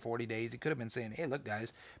with him for 40 days. He could have been saying, hey, look,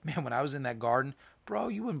 guys, man, when I was in that garden, bro,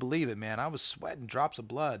 you wouldn't believe it, man. I was sweating drops of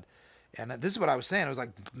blood. And this is what I was saying. I was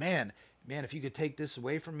like, man, if you could take this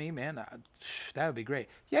away from me, man, that would be great.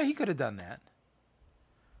 Yeah, he could have done that.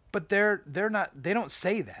 But they don't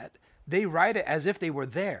say that. They write it as if they were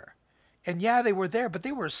there. And yeah, they were there, but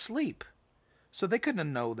they were asleep. So they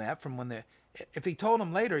couldn't know that from when if he told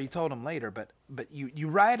them later, he told them later. But you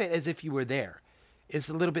write it as if you were there. It's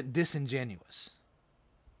a little bit disingenuous.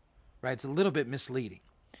 Right? It's a little bit misleading.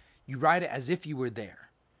 You write it as if you were there.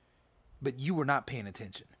 But you were not paying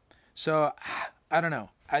attention. So, I don't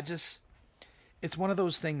know. It's one of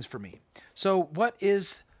those things for me. So what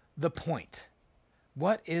is the point?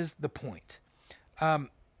 What is the point?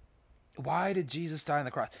 Why did Jesus die on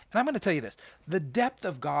the cross? And I'm going to tell you this. The depth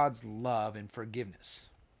of God's love and forgiveness.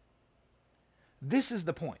 This is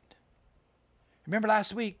the point. Remember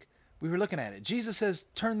last week, we were looking at it. Jesus says,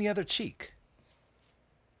 turn the other cheek.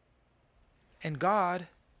 And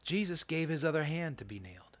Jesus gave his other hand to be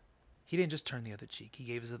nailed. He didn't just turn the other cheek. He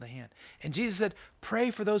gave his other hand. And Jesus said, pray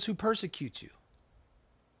for those who persecute you.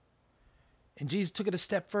 And Jesus took it a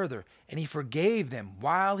step further. And he forgave them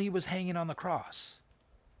while he was hanging on the cross.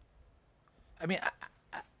 I mean,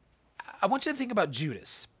 I want you to think about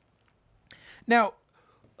Judas. Now,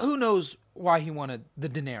 who knows why he wanted the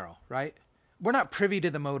dinero, right? We're not privy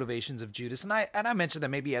to the motivations of Judas. And I mentioned that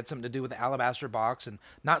maybe he had something to do with the alabaster box and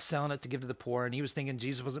not selling it to give to the poor. And he was thinking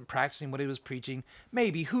Jesus wasn't practicing what he was preaching.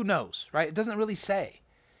 Maybe, who knows, right? It doesn't really say.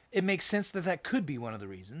 It makes sense that could be one of the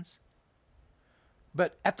reasons.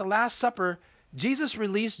 But at the Last Supper, Jesus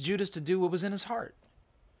released Judas to do what was in his heart.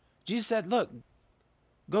 Jesus said, look,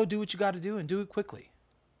 go do what you got to do and do it quickly.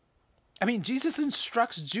 I mean, Jesus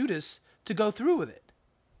instructs Judas to go through with it.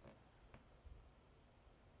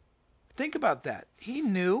 Think about that. He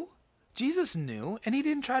knew. Jesus knew, and he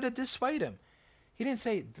didn't try to dissuade him. He didn't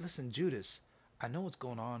say, listen, Judas, I know what's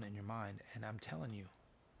going on in your mind, and I'm telling you,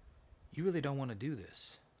 you really don't want to do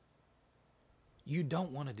this. You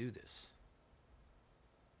don't want to do this.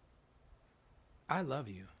 I love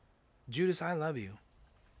you. Judas, I love you.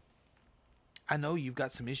 I know you've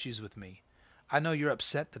got some issues with me. I know you're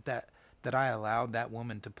upset that I allowed that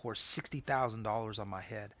woman to pour $60,000 on my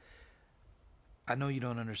head. I know you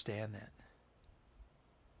don't understand that.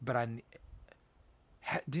 But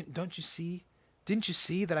don't you see? Didn't you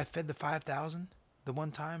see that I fed the 5,000 the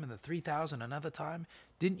one time and the 3,000 another time?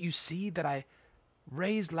 Didn't you see that I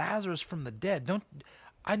raised Lazarus from the dead?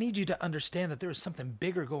 I need you to understand that there is something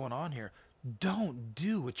bigger going on here. Don't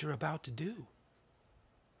do what you're about to do.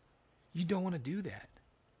 You don't want to do that.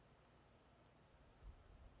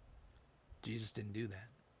 Jesus didn't do that.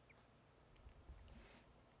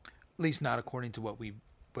 At least not according to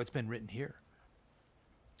what's been written here.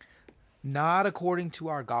 Not according to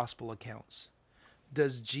our gospel accounts.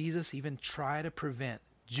 Does Jesus even try to prevent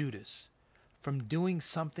Judas from doing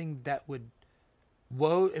something that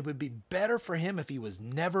it would be better for him if he was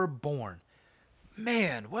never born?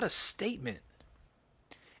 Man, what a statement.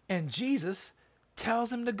 And Jesus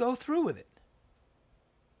tells him to go through with it.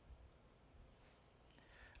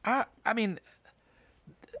 I mean,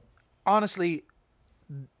 honestly,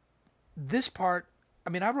 this part, I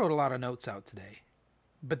mean, I wrote a lot of notes out today,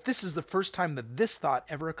 but this is the first time that this thought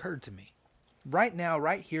ever occurred to me. Right now,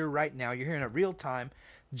 right here, right now, you're hearing it real time.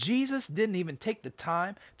 Jesus didn't even take the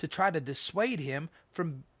time to try to dissuade him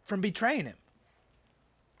from betraying him.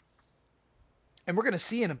 And we're going to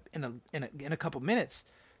see in a couple minutes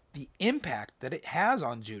the impact that it has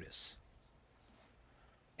on Judas.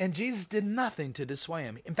 And Jesus did nothing to dissuade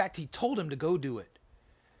him. In fact, he told him to go do it.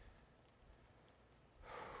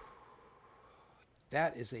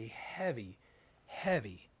 That is a heavy,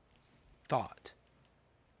 heavy thought.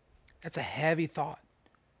 That's a heavy thought.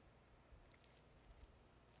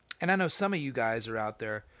 And I know some of you guys are out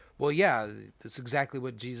there, well, yeah, that's exactly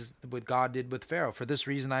what God did with Pharaoh. For this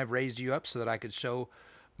reason, I've raised you up so that I could show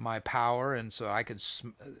my power, and so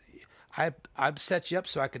I've set you up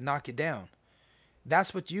so I could knock you down.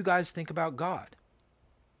 That's what you guys think about God.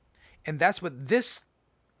 And that's what this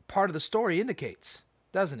part of the story indicates,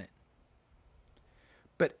 doesn't it?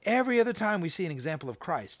 But every other time we see an example of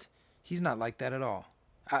Christ, he's not like that at all.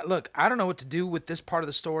 Look, I don't know what to do with this part of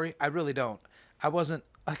the story. I really don't.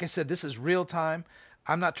 Like I said, this is real time.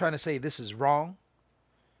 I'm not trying to say this is wrong.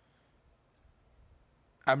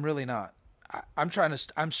 I'm really not.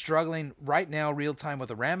 I'm struggling right now, real time, with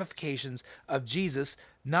the ramifications of Jesus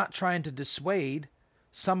not trying to dissuade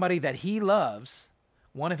somebody that he loves,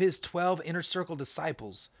 one of his 12 inner circle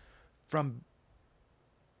disciples, from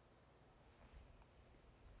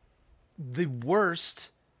the worst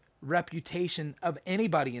reputation of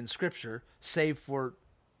anybody in Scripture, save for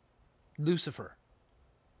Lucifer.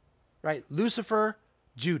 Right? Lucifer,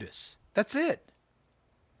 Judas. That's it.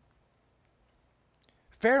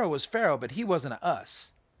 Pharaoh was Pharaoh, but he wasn't a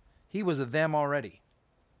us. He was a them already.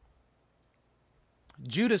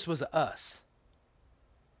 Judas was a us.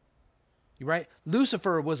 You right?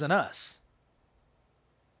 Lucifer was an us.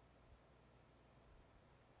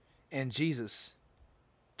 And Jesus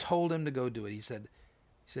told him to go do it. He said,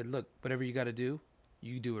 look, whatever you got to do,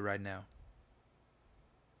 you do it right now.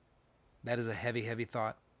 That is a heavy, heavy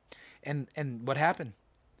thought. And what happened?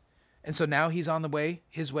 And so now he's on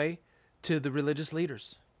his way to the religious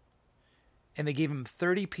leaders. And they gave him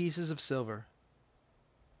 30 pieces of silver.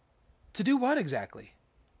 To do what exactly?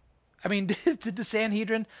 I mean, did the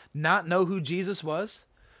Sanhedrin not know who Jesus was?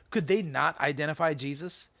 Could they not identify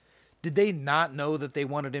Jesus? Did they not know that they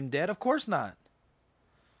wanted him dead? Of course not.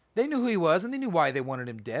 They knew who he was, and they knew why they wanted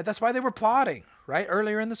him dead. That's why they were plotting, right?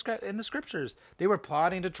 Earlier in the scriptures, they were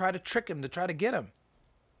plotting to try to trick him, to try to get him.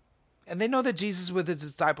 And they know that Jesus was with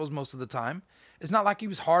his disciples most of the time. It's not like he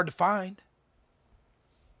was hard to find.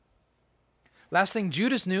 Last thing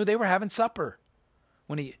Judas knew, they were having supper.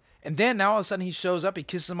 And then now all of a sudden he shows up, he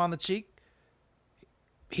kisses him on the cheek.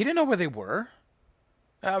 He didn't know where they were.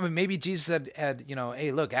 I mean, maybe Jesus had,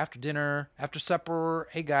 hey, look, after dinner, after supper,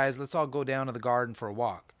 hey guys, let's all go down to the garden for a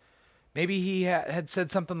walk. Maybe he had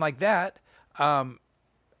said something like that, and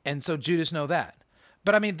so Judas know that.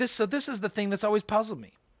 But I mean, this is the thing that's always puzzled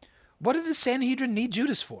me. What did the Sanhedrin need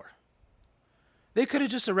Judas for? They could have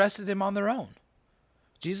just arrested him on their own.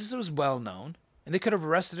 Jesus was well known, and they could have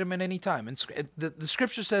arrested him at any time. And the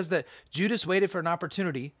scripture says that Judas waited for an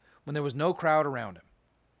opportunity when there was no crowd around him.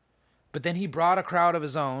 But then he brought a crowd of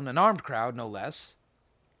his own, an armed crowd, no less.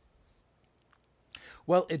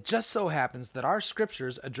 Well, it just so happens that our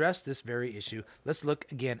scriptures address this very issue. Let's look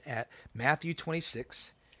again at Matthew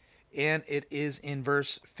 26, and it is in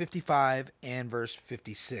verse 55 and verse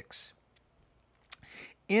 56.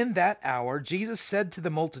 In that hour, Jesus said to the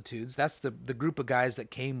multitudes, that's the group of guys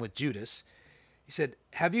that came with Judas, he said,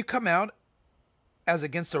 have you come out as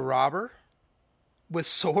against a robber with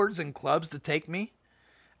swords and clubs to take me?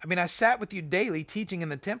 I mean, I sat with you daily teaching in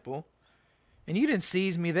the temple, and you didn't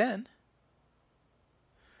seize me then.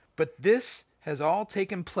 But this has all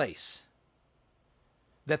taken place,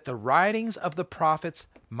 that the writings of the prophets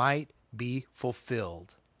might be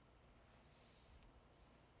fulfilled.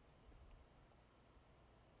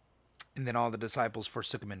 And then all the disciples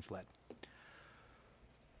forsook him and fled.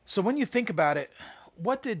 So when you think about it,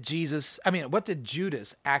 what did Judas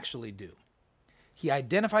actually do? He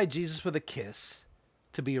identified Jesus with a kiss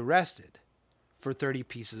to be arrested for 30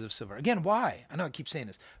 pieces of silver. Again, why? I know I keep saying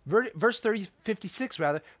this. Verse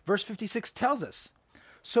 56 tells us,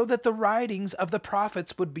 so that the writings of the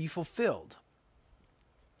prophets would be fulfilled.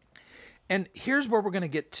 And here's where we're going to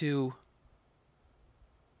get to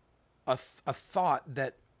a thought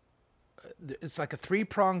that it's like a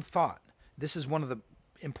three-pronged thought. This is one of the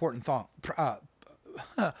important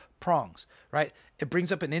prongs, right? It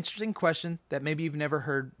brings up an interesting question that maybe you've never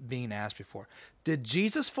heard being asked before. Did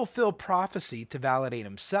Jesus fulfill prophecy to validate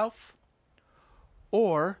himself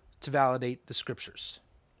or to validate the scriptures?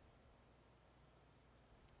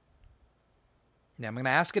 Now I'm going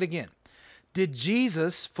to ask it again. Did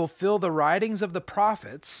Jesus fulfill the writings of the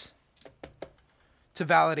prophets to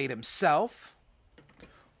validate himself,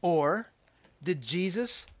 or did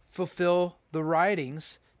Jesus fulfill the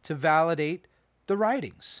writings to validate the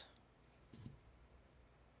writings?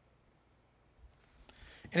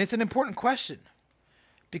 And it's an important question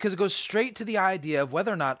because it goes straight to the idea of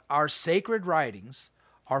whether or not our sacred writings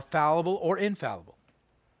are fallible or infallible.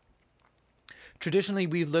 Traditionally,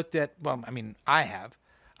 we've looked at, I have.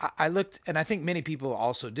 I looked, and I think many people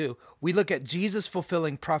also do, we look at Jesus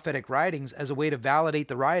fulfilling prophetic writings as a way to validate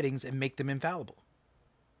the writings and make them infallible.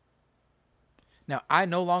 Now, I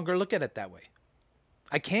no longer look at it that way.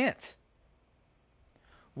 I can't.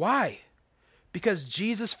 Why? Because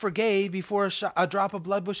Jesus forgave before a drop of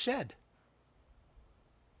blood was shed.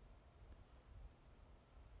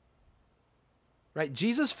 Right?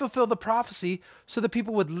 Jesus fulfilled the prophecy so that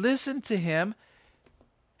people would listen to him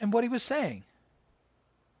and what he was saying.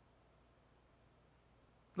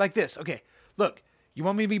 Like this. Okay, look, you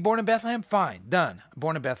want me to be born in Bethlehem? Fine, done. I'm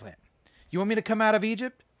born in Bethlehem. You want me to come out of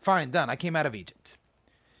Egypt? Fine, done. I came out of Egypt.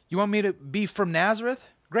 You want me to be from Nazareth?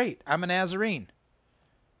 Great, I'm a Nazarene.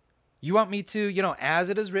 You want me to, as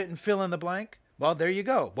it is written, fill in the blank? Well, there you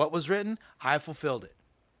go. What was written, I fulfilled it.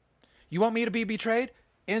 You want me to be betrayed?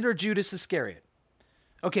 Enter Judas Iscariot.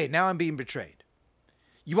 Okay, now I'm being betrayed.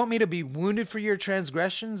 You want me to be wounded for your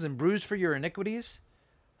transgressions and bruised for your iniquities?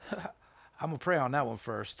 I'm going to pray on that one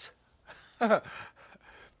first.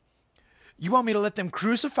 You want me to let them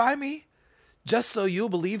crucify me just so you'll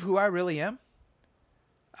believe who I really am?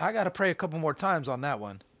 I got to pray a couple more times on that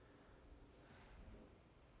one.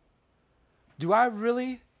 Do I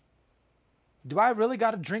really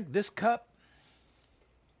got to drink this cup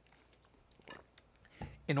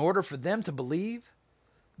in order for them to believe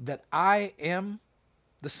that I am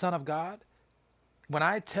the Son of God? When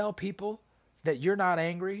I tell people that you're not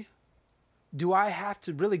angry, do I have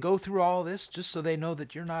to really go through all this just so they know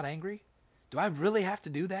that you're not angry? Do I really have to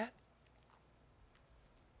do that?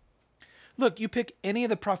 Look, you pick any of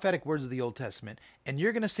the prophetic words of the Old Testament, and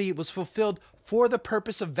you're going to see it was fulfilled for the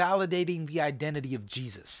purpose of validating the identity of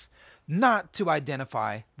Jesus, not to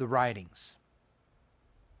identify the writings.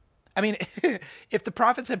 I mean, if the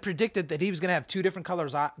prophets had predicted that he was going to have two different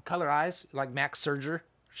color eyes, like Max Scherzer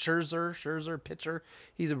pitcher,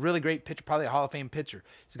 he's a really great pitcher, probably a Hall of Fame pitcher.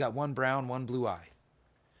 He's got one brown, one blue eye.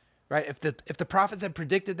 Right? If the prophets had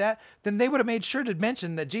predicted that, then they would have made sure to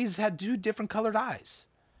mention that Jesus had two different colored eyes.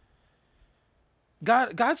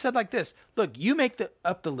 God said like this, look, you make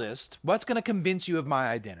up the list. What's going to convince you of my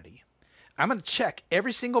identity? I'm going to check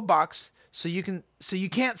every single box so you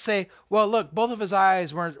can't say, well, look, both of his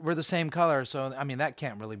eyes were the same color. So, that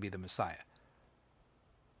can't really be the Messiah.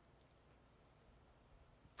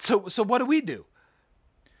 So what do?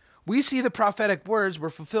 We see the prophetic words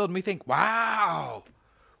were fulfilled and we think, wow,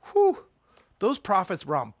 whew, those prophets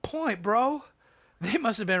were on point, bro. They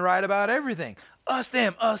must have been right about everything. Us,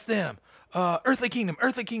 them. Earthly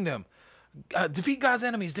kingdom. Defeat God's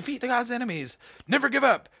enemies. Never give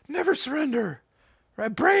up. Never surrender.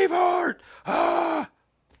 Right? Braveheart.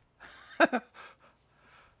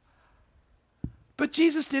 But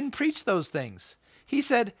Jesus didn't preach those things. He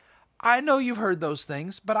said, I know you've heard those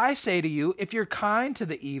things, but I say to you, if you're kind to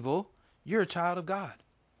the evil, you're a child of God.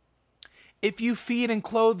 If you feed and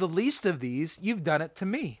clothe the least of these, you've done it to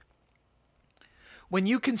me. When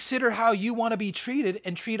you consider how you want to be treated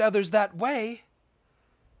and treat others that way,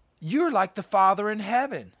 you're like the Father in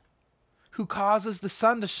heaven, who causes the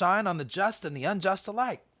sun to shine on the just and the unjust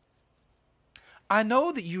alike. I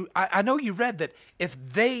know you read that if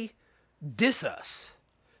they diss us,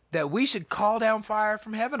 that we should call down fire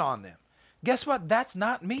from heaven on them. Guess what? That's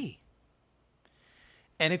not me.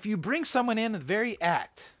 And if you bring someone in the very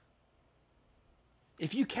act,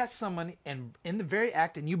 if you catch someone in the very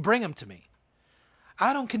act and you bring them to me,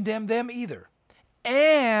 I don't condemn them either.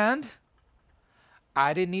 And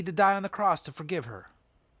I didn't need to die on the cross to forgive her.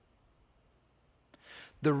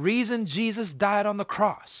 The reason Jesus died on the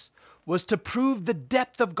cross was to prove the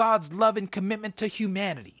depth of God's love and commitment to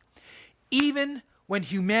humanity, even when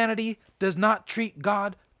humanity does not treat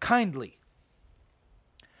God kindly.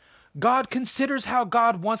 God considers how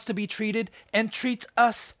God wants to be treated and treats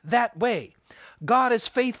us that way. God is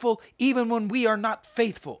faithful even when we are not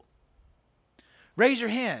faithful. Raise your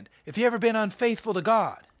hand if you've ever been unfaithful to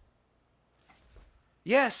God.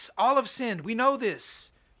 Yes, all have sinned. We know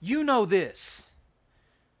this. You know this.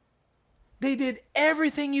 They did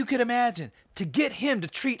everything you could imagine to get him to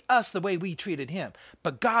treat us the way we treated him.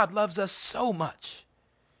 But God loves us so much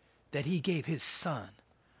that he gave his son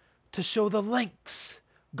to show the lengths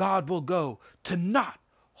God will go to not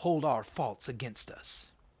hold our faults against us.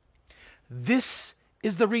 This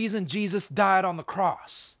is the reason Jesus died on the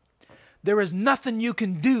cross. There is nothing you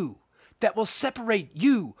can do that will separate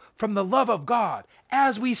you from the love of God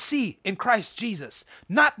as we see in Christ Jesus.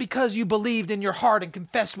 Not because you believed in your heart and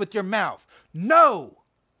confessed with your mouth. No!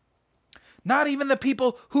 Not even the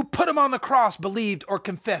people who put him on the cross believed or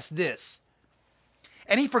confessed this.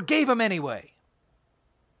 And he forgave them anyway.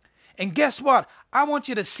 And guess what? I want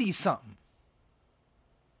you to see something.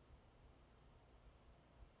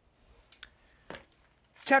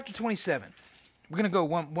 Chapter 27. We're going to go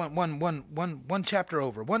one chapter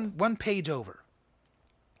over, one page over.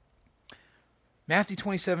 Matthew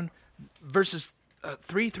 27, verses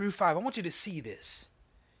 3 through 5. I want you to see this.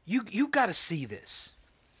 You got to see this.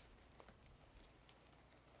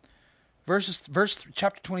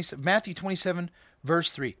 Chapter 27, Matthew 27,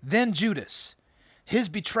 verse 3. Then Judas, his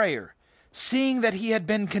betrayer, seeing that he had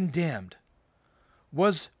been condemned,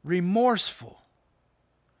 was remorseful,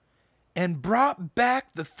 and brought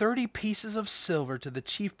back the 30 pieces of silver to the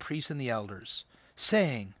chief priests and the elders,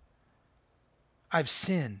 saying, I've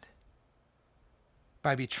sinned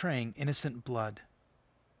by betraying innocent blood.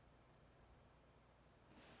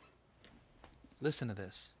 Listen to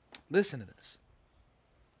this. Listen to this.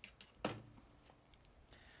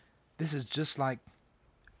 This is just like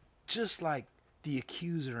the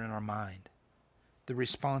accuser in our mind. The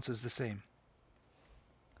response is the same.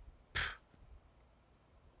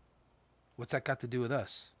 What's that got to do with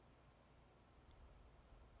us?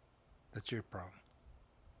 That's your problem.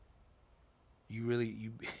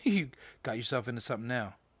 You got yourself into something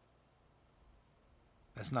now.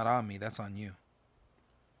 That's not on me, that's on you.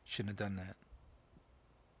 Shouldn't have done that.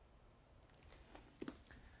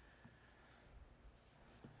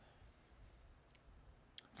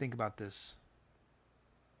 Think about this.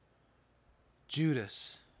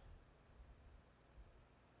 Judas,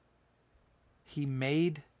 he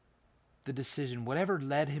made the decision, whatever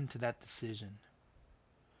led him to that decision,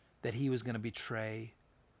 that he was going to betray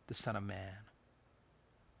the Son of Man,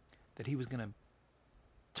 that he was going to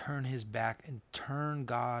turn his back and turn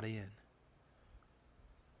God in.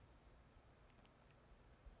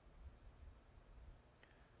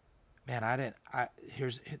 Man,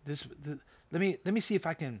 let me see if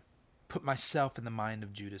I can put myself in the mind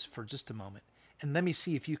of Judas for just a moment, and let me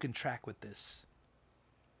see if you can track with this.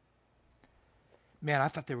 Man, I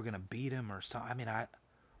thought they were going to beat him or something. I mean, I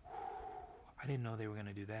didn't know they were going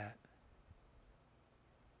to do that.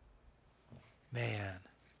 Man,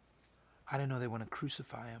 I didn't know they were going to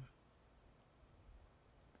crucify him.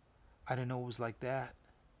 I didn't know it was like that.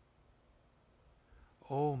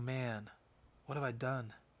 Oh, man, what have I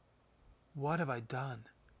done? What have I done?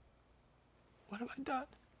 What have I done?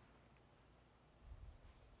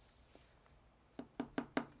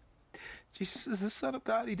 Jesus is the Son of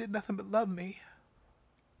God. He did nothing but love me.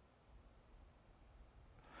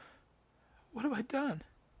 What have I done?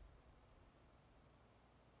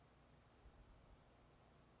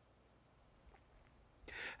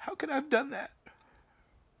 How could I have done that?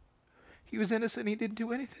 He was innocent. He didn't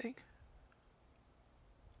do anything.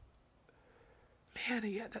 Man,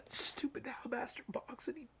 he had that stupid alabaster box,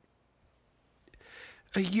 and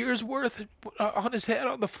a year's worth on his head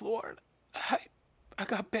on the floor. I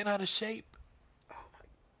got bent out of shape. Oh my!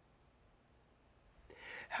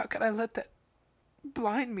 How could I let that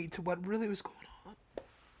blind me to what really was going on?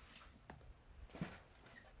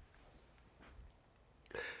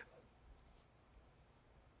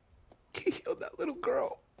 He healed that little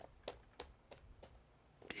girl.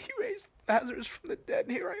 He raised Lazarus from the dead,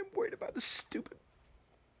 and here I am worried about this stupid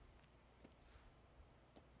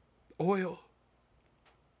oil.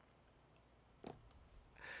 I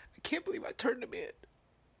can't believe I turned him in.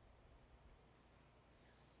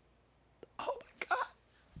 Oh my God.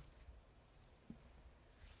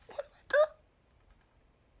 What have I done?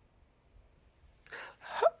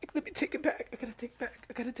 Let me take it back. I gotta take it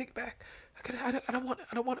back. I don't want it.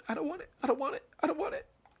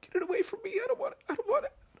 Get it away from me. I don't want it.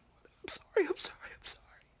 I'm sorry.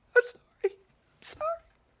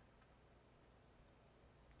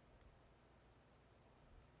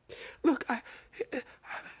 Look, I'm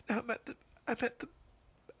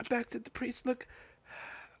back at the priest. Look,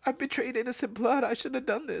 I betrayed innocent blood. I shouldn't have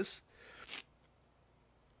done this.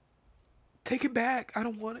 Take it back. I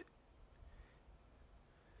don't want it.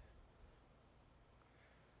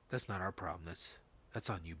 That's not our problem. That's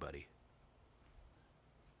on you, buddy.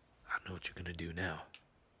 I know what you're going to do now.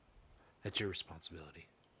 That's your responsibility.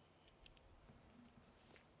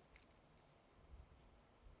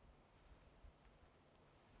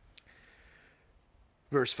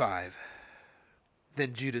 Verse 5.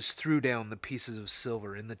 Then Judas threw down the pieces of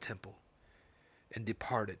silver in the temple and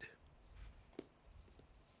departed,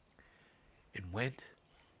 and went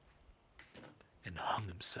and hung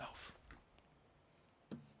himself.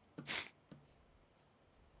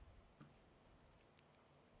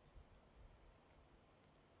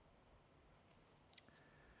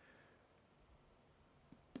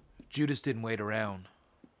 Judas didn't wait around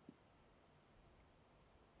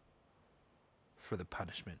for the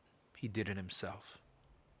punishment. He did it himself.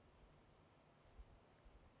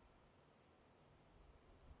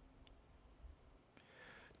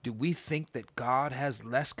 Do we think that God has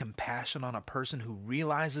less compassion on a person who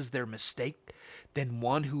realizes their mistake than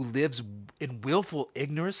one who lives in willful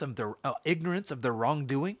ignorance of their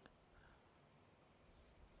wrongdoing?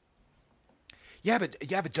 Yeah,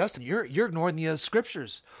 but Justin, you're ignoring the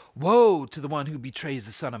scriptures. Woe to the one who betrays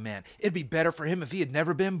the Son of Man. It'd be better for him if he had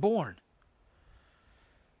never been born.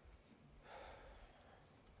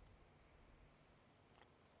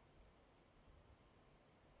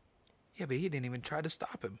 Yeah, but he didn't even try to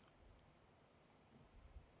stop him.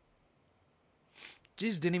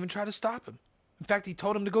 Jesus didn't even try to stop him. In fact, he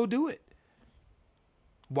told him to go do it.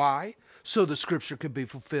 Why? So the scripture could be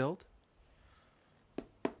fulfilled.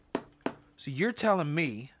 So you're telling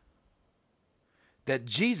me that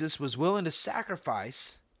Jesus was willing to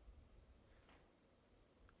sacrifice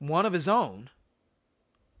one of his own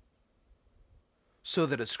so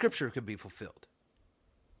that a scripture could be fulfilled.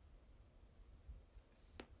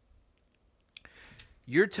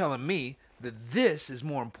 You're telling me that this is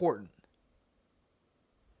more important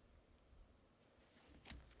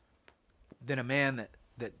than a man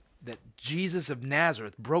that Jesus of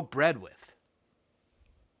Nazareth broke bread with.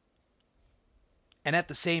 And at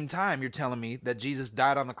the same time, you're telling me that Jesus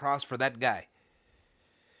died on the cross for that guy.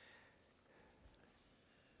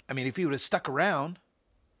 I mean, if he would have stuck around,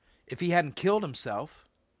 if he hadn't killed himself,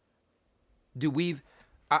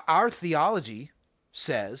 our theology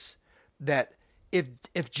says that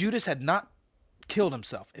if Judas had not killed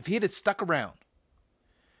himself, if he had stuck around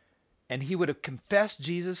and he would have confessed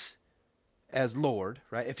Jesus as Lord,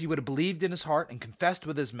 right? If he would have believed in his heart and confessed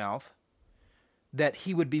with his mouth, that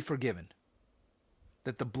he would be forgiven.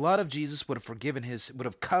 That the blood of Jesus would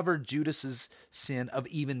have covered Judas's sin of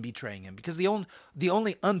even betraying him. Because the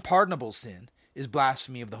only unpardonable sin is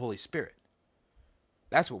blasphemy of the Holy Spirit.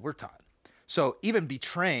 That's what we're taught. So even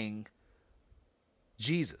betraying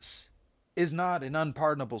Jesus is not an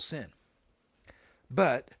unpardonable sin.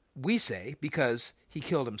 But we say, because he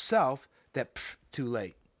killed himself, that too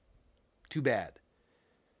late. Too bad.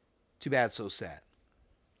 Too bad, so sad.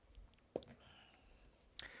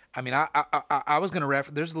 I mean, I was going to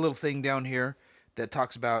reference, there's a little thing down here that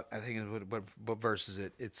talks about, I think, what verse is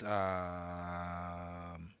it? It's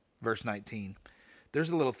verse 19. There's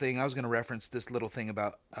a little thing, I was going to reference this little thing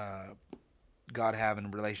about God having a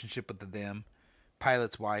relationship with them.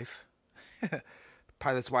 Pilate's wife.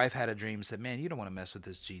 Pilate's wife had a dream and said, man, you don't want to mess with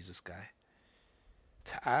this Jesus guy.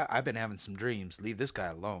 I've been having some dreams. Leave this guy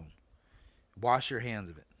alone. Wash your hands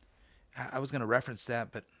of it. I was going to reference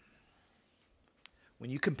that, but when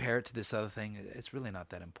you compare it to this other thing, it's really not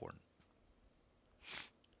that important.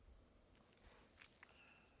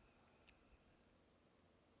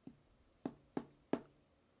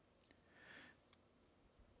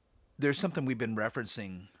 There's something we've been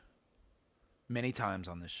referencing many times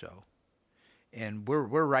on this show, and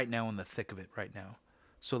we're right now in the thick of it right now.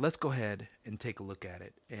 So let's go ahead and take a look at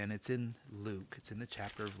it. And it's in Luke. It's in the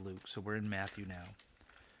chapter of Luke. So we're in Matthew now.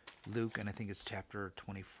 Luke, and I think it's chapter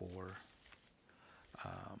 24.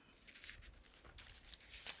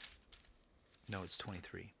 No, it's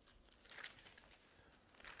 23.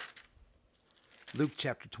 Luke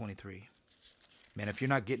chapter 23. Man, if you're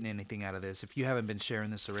not getting anything out of this, if you haven't been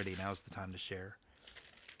sharing this already, now's the time to share.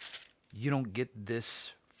 You don't get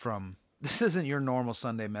this from... This isn't your normal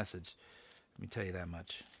Sunday message. Let me tell you that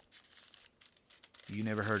much. You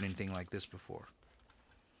never heard anything like this before.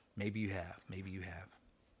 Maybe you have. Maybe you have.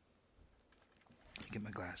 Let me get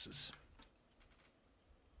my glasses.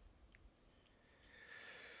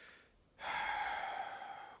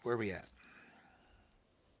 Where are we at?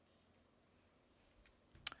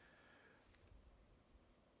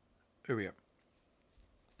 Here we are.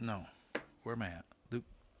 No. Where am I at? Luke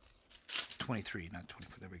 23, not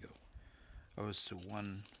 24. There we go. I was to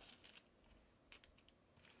 1.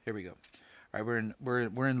 Here we go. All right,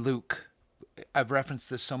 we're in Luke. I've referenced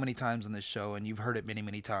this so many times on this show, and you've heard it many,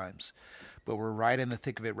 many times. but we're right in the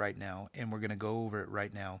thick of it right now, and we're going to go over it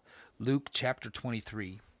right now. Luke chapter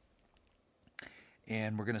 23,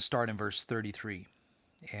 and we're going to start in verse 33,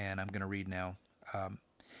 and I'm going to read now.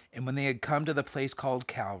 And when they had come to the place called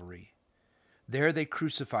Calvary, there they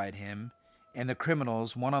crucified him and the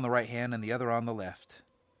criminals, one on the right hand and the other on the left.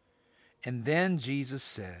 And then Jesus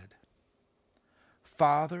said,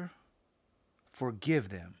 Father, forgive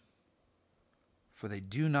them, for they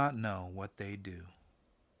do not know what they do.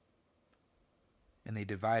 And they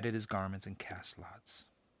divided his garments and cast lots.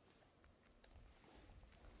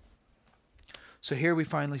 So here we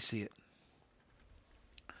finally see it.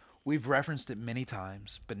 We've referenced it many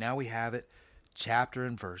times, but now we have it, chapter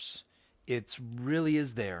and verse. It really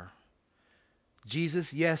is there.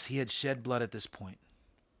 Jesus, yes, he had shed blood at this point.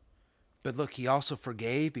 But look, he also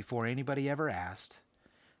forgave before anybody ever asked,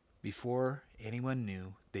 before anyone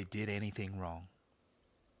knew they did anything wrong.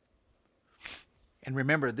 And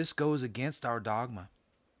remember, this goes against our dogma.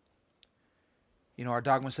 You know, our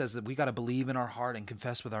dogma says that we got to believe in our heart and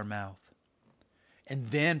confess with our mouth.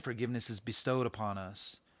 And then forgiveness is bestowed upon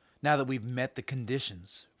us, now that we've met the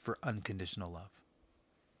conditions for unconditional love.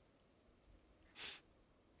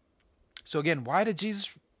 So again, why did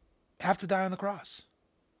Jesus have to die on the cross?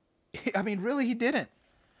 I mean, really, he didn't.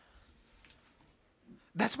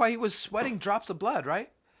 That's why he was sweating drops of blood, right?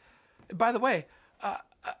 By the way,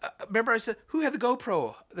 remember I said, who had the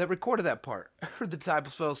GoPro that recorded that part? The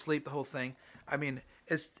disciples fell asleep, the whole thing. I mean,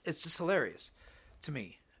 it's just hilarious to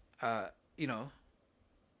me. You know,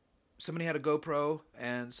 somebody had a GoPro,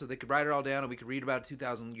 and so they could write it all down, and we could read about it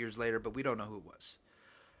 2,000 years later, but we don't know who it was.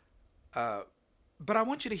 But I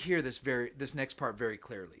want you to hear this next part very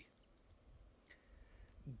clearly.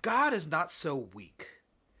 God is not so weak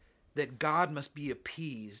that God must be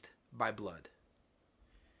appeased by blood.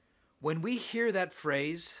 When we hear that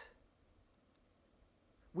phrase,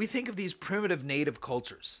 we think of these primitive native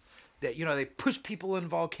cultures that, you know, they push people in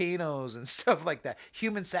volcanoes and stuff like that.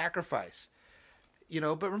 Human sacrifice. You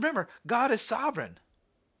know, but remember, God is sovereign.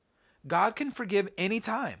 God can forgive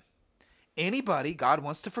anytime. Anybody God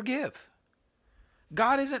wants to forgive.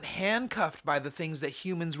 God isn't handcuffed by the things that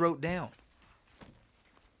humans wrote down.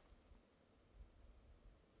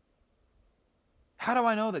 How do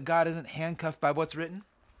I know that God isn't handcuffed by what's written?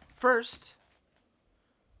 First,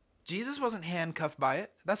 Jesus wasn't handcuffed by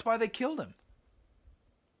it. That's why they killed him.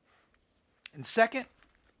 And second,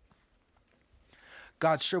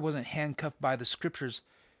 God sure wasn't handcuffed by the scriptures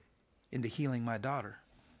into healing my daughter.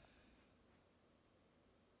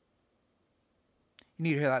 You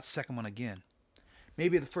need to hear that second one again.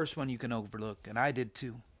 Maybe the first one you can overlook, and I did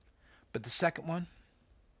too. But the second one,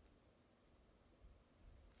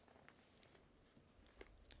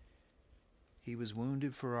 he was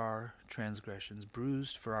wounded for our transgressions,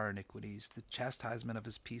 bruised for our iniquities. The chastisement of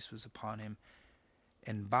his peace was upon him,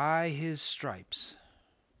 and by his stripes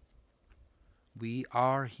we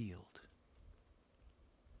are healed.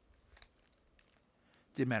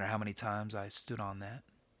 Didn't matter how many times I stood on that.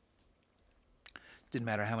 Didn't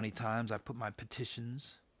matter how many times I put my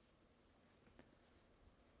petitions.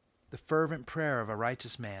 The fervent prayer of a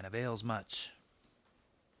righteous man avails much.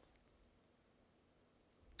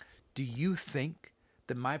 Do you think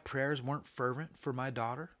that my prayers weren't fervent for my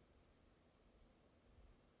daughter?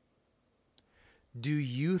 Do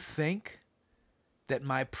you think that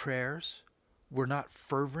my prayers were not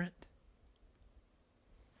fervent?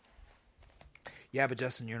 Yeah, but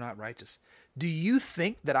Justin, you're not righteous. Do you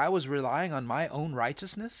think that I was relying on my own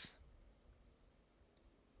righteousness?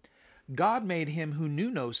 God made him who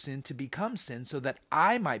knew no sin to become sin so that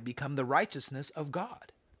I might become the righteousness of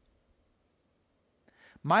God.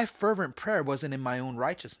 My fervent prayer wasn't in my own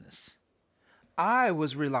righteousness. I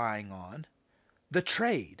was relying on the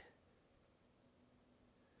trade.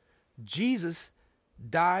 Jesus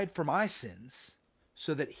died for my sins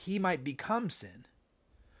so that he might become sin,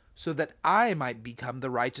 so that I might become the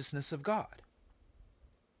righteousness of God.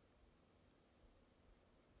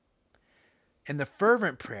 And the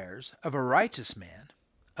fervent prayers of a righteous man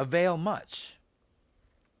avail much.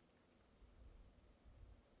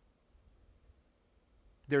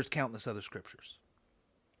 There's countless other scriptures.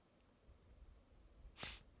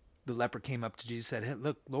 The leper came up to Jesus and said, "Hey,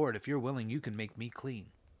 look, Lord, if you're willing, you can make me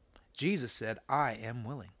clean." Jesus said, "I am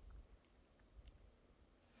willing."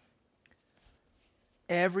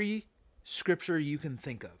 Every scripture you can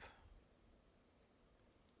think of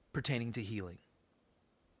pertaining to healing.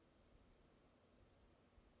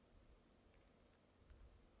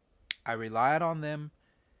 I relied on them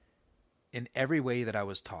in every way that I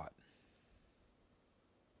was taught.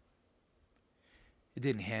 It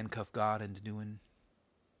didn't handcuff God into doing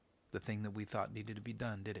the thing that we thought needed to be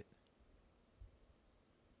done, did it?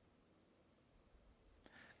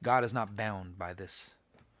 God is not bound by this.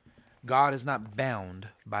 God is not bound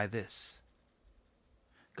by this.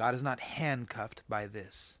 God is not handcuffed by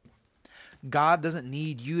this. God doesn't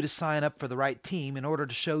need you to sign up for the right team in order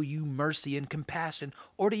to show you mercy and compassion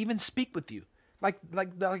or to even speak with you. Like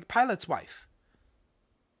Pilate's wife.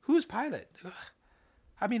 Who's Pilate?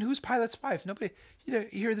 I mean, who's Pilate's wife? Nobody, you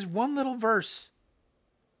hear this one little verse.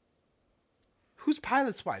 Who's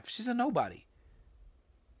Pilate's wife? She's a nobody.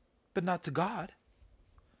 But not to God.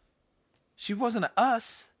 She wasn't a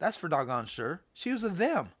us, that's for doggone sure. She was a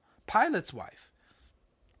them, Pilate's wife.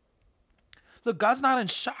 Look, God's not in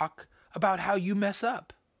shock about how you mess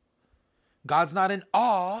up. God's not in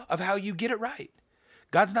awe of how you get it right.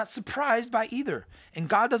 God's not surprised by either. And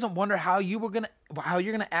God doesn't wonder how you're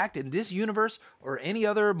gonna act in this universe or any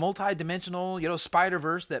other multi-dimensional,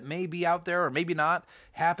 Spider-Verse that may be out there or maybe not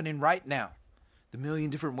happening right now. The million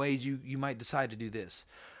different ways you might decide to do this.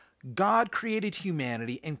 God created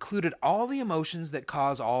humanity, included all the emotions that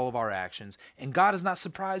cause all of our actions, and God is not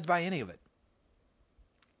surprised by any of it.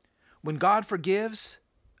 When God forgives,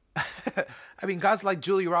 I mean, God's like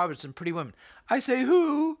Julia Roberts in Pretty Woman. I say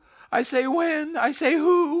who, I say when, I say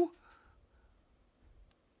who.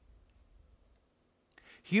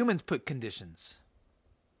 Humans put conditions.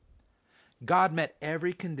 God met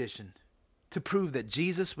every condition to prove that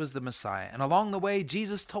Jesus was the Messiah. And along the way,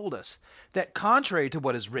 Jesus told us that contrary to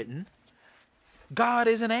what is written, God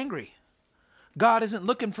isn't angry. God isn't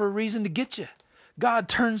looking for a reason to get you. God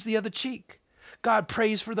turns the other cheek. God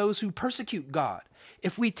prays for those who persecute God.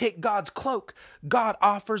 If we take God's cloak, God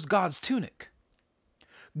offers God's tunic.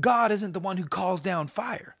 God isn't the one who calls down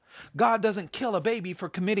fire. God doesn't kill a baby for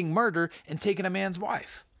committing murder and taking a man's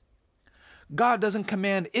wife. God doesn't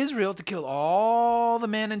command Israel to kill all the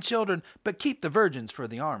men and children, but keep the virgins for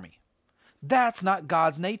the army. That's not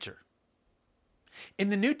God's nature. In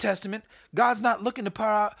the New Testament, God's not looking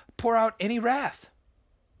to pour out any wrath.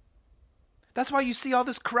 That's why you see all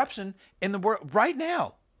this corruption in the world right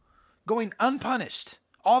now, going unpunished.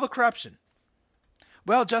 All the corruption.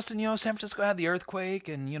 Well, Justin, San Francisco had the earthquake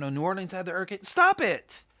and, New Orleans had the earthquake. Stop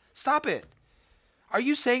it. Stop it. Are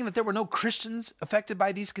you saying that there were no Christians affected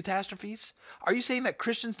by these catastrophes? Are you saying that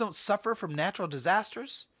Christians don't suffer from natural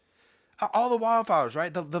disasters? All the wildfires,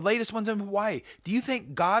 right? The latest ones in Hawaii. Do you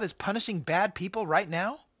think God is punishing bad people right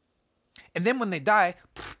now? And then when they die,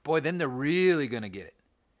 boy, then they're really going to get it.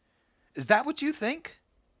 Is that what you think?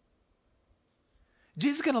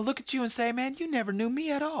 Jesus is going to look at you and say, man, you never knew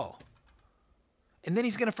me at all. And then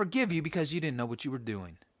he's going to forgive you because you didn't know what you were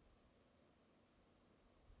doing.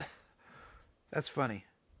 That's funny.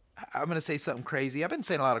 I'm going to say something crazy. I've been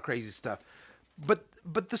saying a lot of crazy stuff.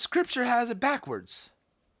 But the scripture has it backwards.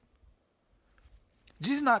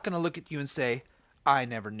 Jesus is not going to look at you and say, I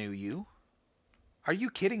never knew you. Are you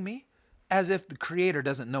kidding me? As if the Creator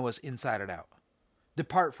doesn't know us inside and out.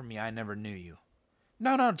 Depart from me, I never knew you.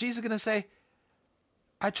 No, Jesus is going to say,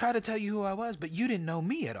 I tried to tell you who I was, but you didn't know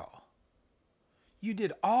me at all. You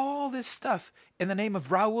did all this stuff in the name of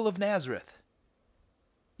Raoul of Nazareth.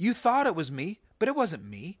 You thought it was me, but it wasn't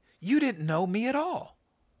me. You didn't know me at all.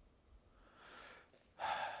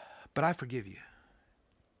 But I forgive you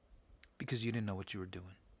because you didn't know what you were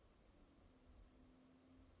doing.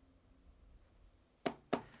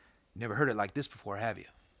 Never heard it like this before, have you?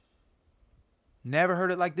 Never heard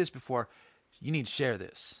it like this before. You need to share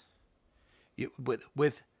this. You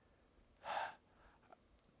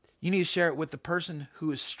need to share it with the person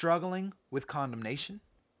who is struggling with condemnation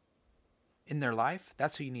in their life.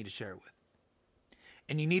 That's who you need to share it with.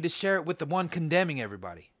 And you need to share it with the one condemning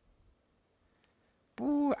everybody.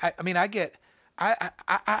 Ooh, I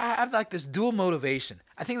have like this dual motivation.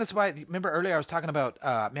 I think that's why, remember earlier I was talking about,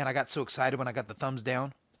 I got so excited when I got the thumbs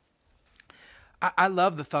down. I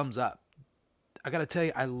love the thumbs up. I got to tell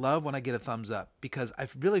you, I love when I get a thumbs up because I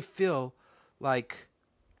really feel like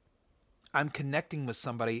I'm connecting with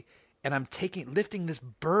somebody and I'm lifting this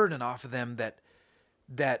burden off of them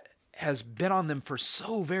that has been on them for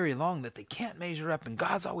so very long that they can't measure up, and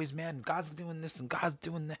God's always mad, and God's doing this and God's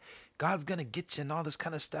doing that. God's going to get you and all this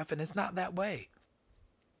kind of stuff, and it's not that way.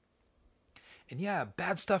 And yeah,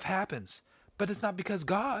 bad stuff happens, but it's not because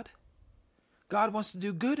God wants to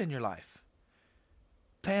do good in your life.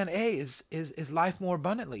 Plan A is life more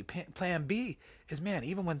abundantly. Plan B is, man,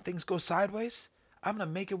 even when things go sideways, I'm going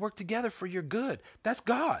to make it work together for your good. That's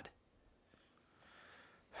God.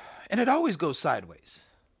 And it always goes sideways.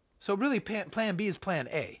 So really, plan B is plan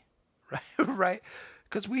A, right? Right?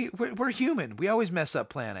 Because we're human. We always mess up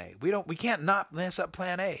plan A. We can't not mess up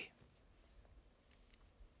plan A.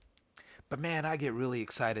 But man, I get really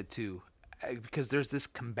excited too, because there's this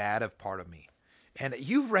combative part of me. And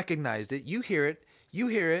you've recognized it. You hear it. You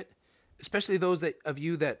hear it, especially those of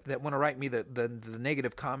you that want to write me the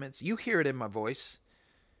negative comments. You hear it in my voice.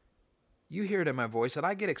 You hear it in my voice, and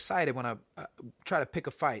I get excited when I try to pick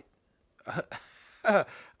a fight. A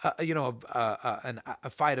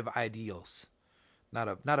fight of ideals, not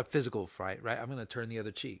a physical fight, right? I'm going to turn the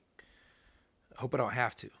other cheek. I hope I don't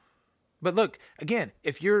have to. But look, again,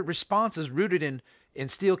 if your response is rooted in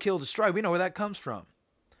steal, kill, destroy, we know where that comes from.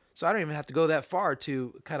 So I don't even have to go that far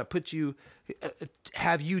to kind of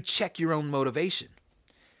have you check your own motivation.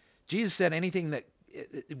 Jesus said anything that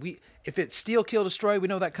if it's steal, kill, destroy, we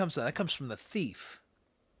know that comes from the thief.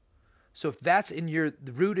 So if that's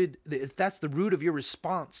if that's the root of your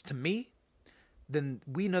response to me, then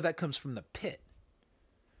we know that comes from the pit.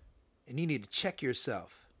 And you need to check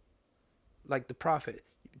yourself. Like the prophet,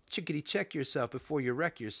 chickadee, check yourself before you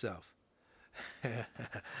wreck yourself.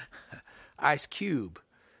 Ice Cube.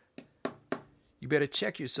 You better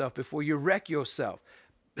check yourself before you wreck yourself.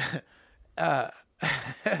 Let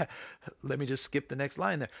me just skip the next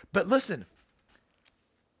line there. But listen,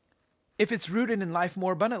 if it's rooted in life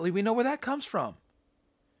more abundantly, we know where that comes from.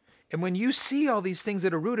 And when you see all these things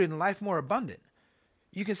that are rooted in life more abundant,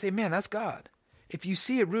 you can say, man, that's God. If you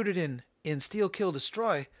see it rooted in steal, kill,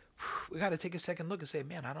 destroy, we got to take a second look and say,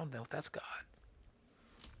 man, I don't know if that's God.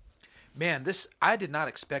 Man, I did not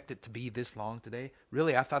expect it to be this long today.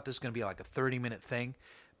 Really, I thought this was going to be like a 30-minute thing.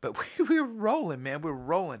 But we're rolling, man. We're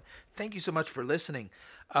rolling. Thank you so much for listening.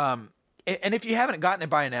 And if you haven't gotten it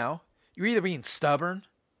by now, you're either being stubborn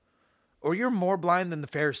or you're more blind than the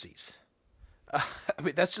Pharisees. I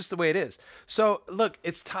mean, that's just the way it is. So, look,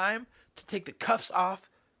 it's time to take the cuffs off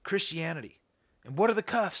Christianity. And what are the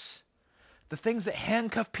cuffs? The things that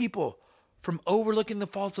handcuff people from overlooking the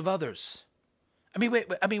faults of others. I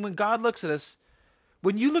mean, when God looks at us,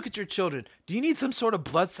 when you look at your children, do you need some sort of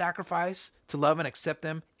blood sacrifice to love and accept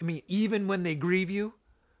them? I mean, even when they grieve you?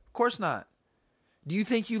 Of course not. Do you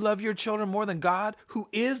think you love your children more than God, who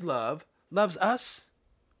is love, loves us?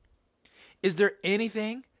 Is there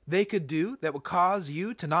anything they could do that would cause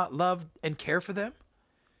you to not love and care for them?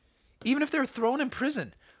 Even if they're thrown in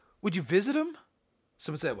prison, would you visit them?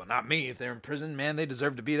 Someone said, well, not me. If they're in prison, man, they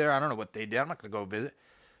deserve to be there. I don't know what they did. I'm not going to go visit.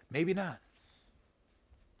 Maybe not.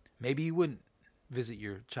 Maybe you wouldn't visit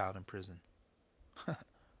your child in prison. But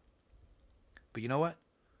you know what?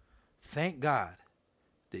 Thank God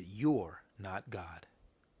that you're not God.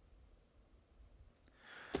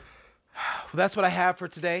 Well, that's what I have for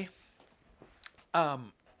today.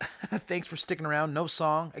 Thanks for sticking around. No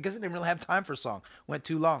song. I guess I didn't really have time for a song. Went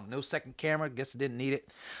too long. No second camera. Guess I didn't need it.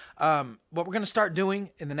 What we're going to start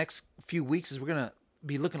doing in the next few weeks is we're going to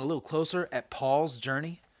be looking a little closer at Paul's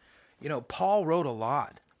journey. You know, Paul wrote a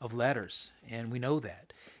lot of letters, and we know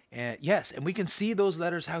that. And yes, and we can see those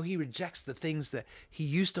letters, how he rejects the things that he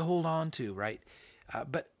used to hold on to, right?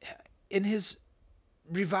 But in his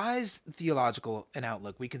revised theological and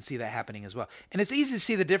outlook, we can see that happening as well. And it's easy to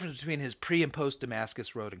see the difference between his pre and post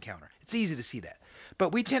Damascus Road encounter. It's easy to see that.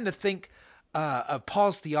 But we tend to think of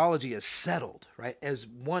Paul's theology as settled, right? As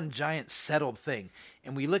one giant settled thing.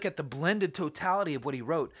 And we look at the blended totality of what he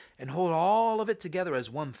wrote and hold all of it together as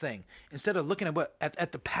one thing, instead of looking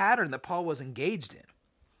at the pattern that Paul was engaged in.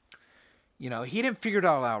 You know, he didn't figure it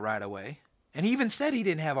all out right away. And he even said he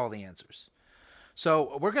didn't have all the answers.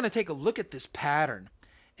 So we're going to take a look at this pattern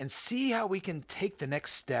and see how we can take the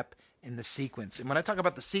next step in the sequence. And when I talk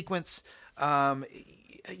about the sequence,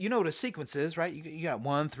 you know what a sequence is, right? You got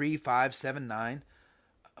 1, 3, 5, 7, 9.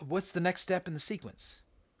 What's the next step in the sequence?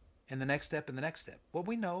 And the next step and the next step? Well,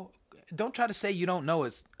 we know. Don't try to say you don't know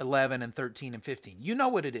it's 11 and 13 and 15. You know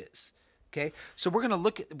what it is. Okay? So we're going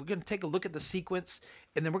to take a look at the sequence,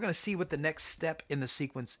 and then we're going to see what the next step in the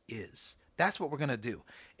sequence is. That's what we're going to do.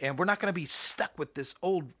 And we're not going to be stuck with this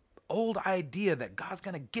old idea that God's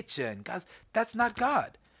going to get you, and that's not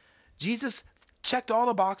God. Jesus checked all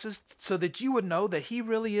the boxes so that you would know that he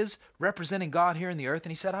really is representing God here in the earth,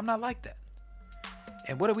 and he said, I'm not like that.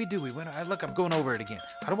 And what do? We went, look, I'm going over it again.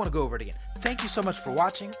 I don't want to go over it again. Thank you so much for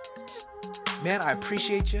watching. Man, I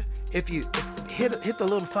appreciate you. If you hit the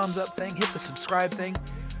little thumbs up thing, hit the subscribe thing.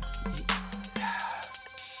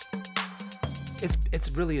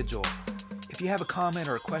 It's really a joy. If you have a comment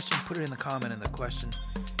or a question, put it in the comment in the question.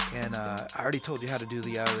 And I already told you how to do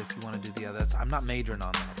the other if you want to do the other. I'm not majoring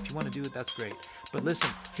on that. If you want to do it, that's great. But listen,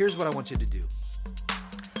 here's what I want you to do.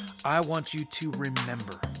 I want you to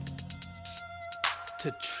remember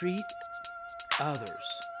to treat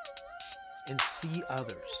others and see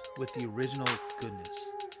others with the original goodness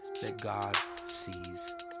that God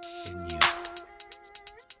sees in you.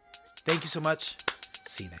 Thank you so much.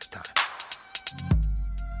 See you next time.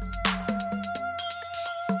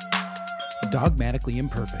 Dogmatically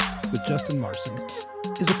Imperfect with Justin Marson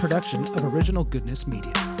is a production of Original Goodness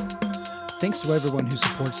Media. Thanks to everyone who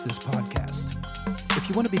supports this podcast. If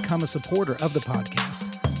you want to become a supporter of the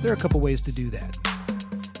podcast, there are a couple ways to do that.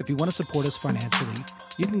 If you want to support us financially,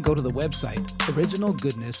 you can go to the website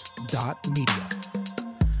originalgoodness.media.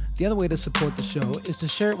 The other way to support the show is to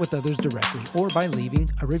share it with others directly or by leaving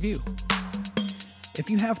a review. If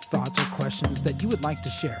you have thoughts or questions that you would like to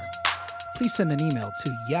share, please send an email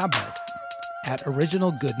to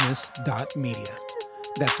yabut@originalgoodness.media.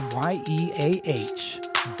 That's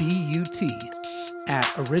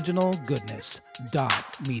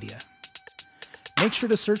YEAHBUT@originalgoodness.media. Make sure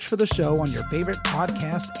to search for the show on your favorite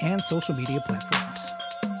podcast and social media platforms.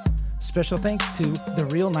 Special thanks to The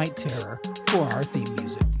Real Night Terror for our theme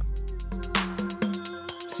music.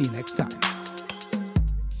 See you next time.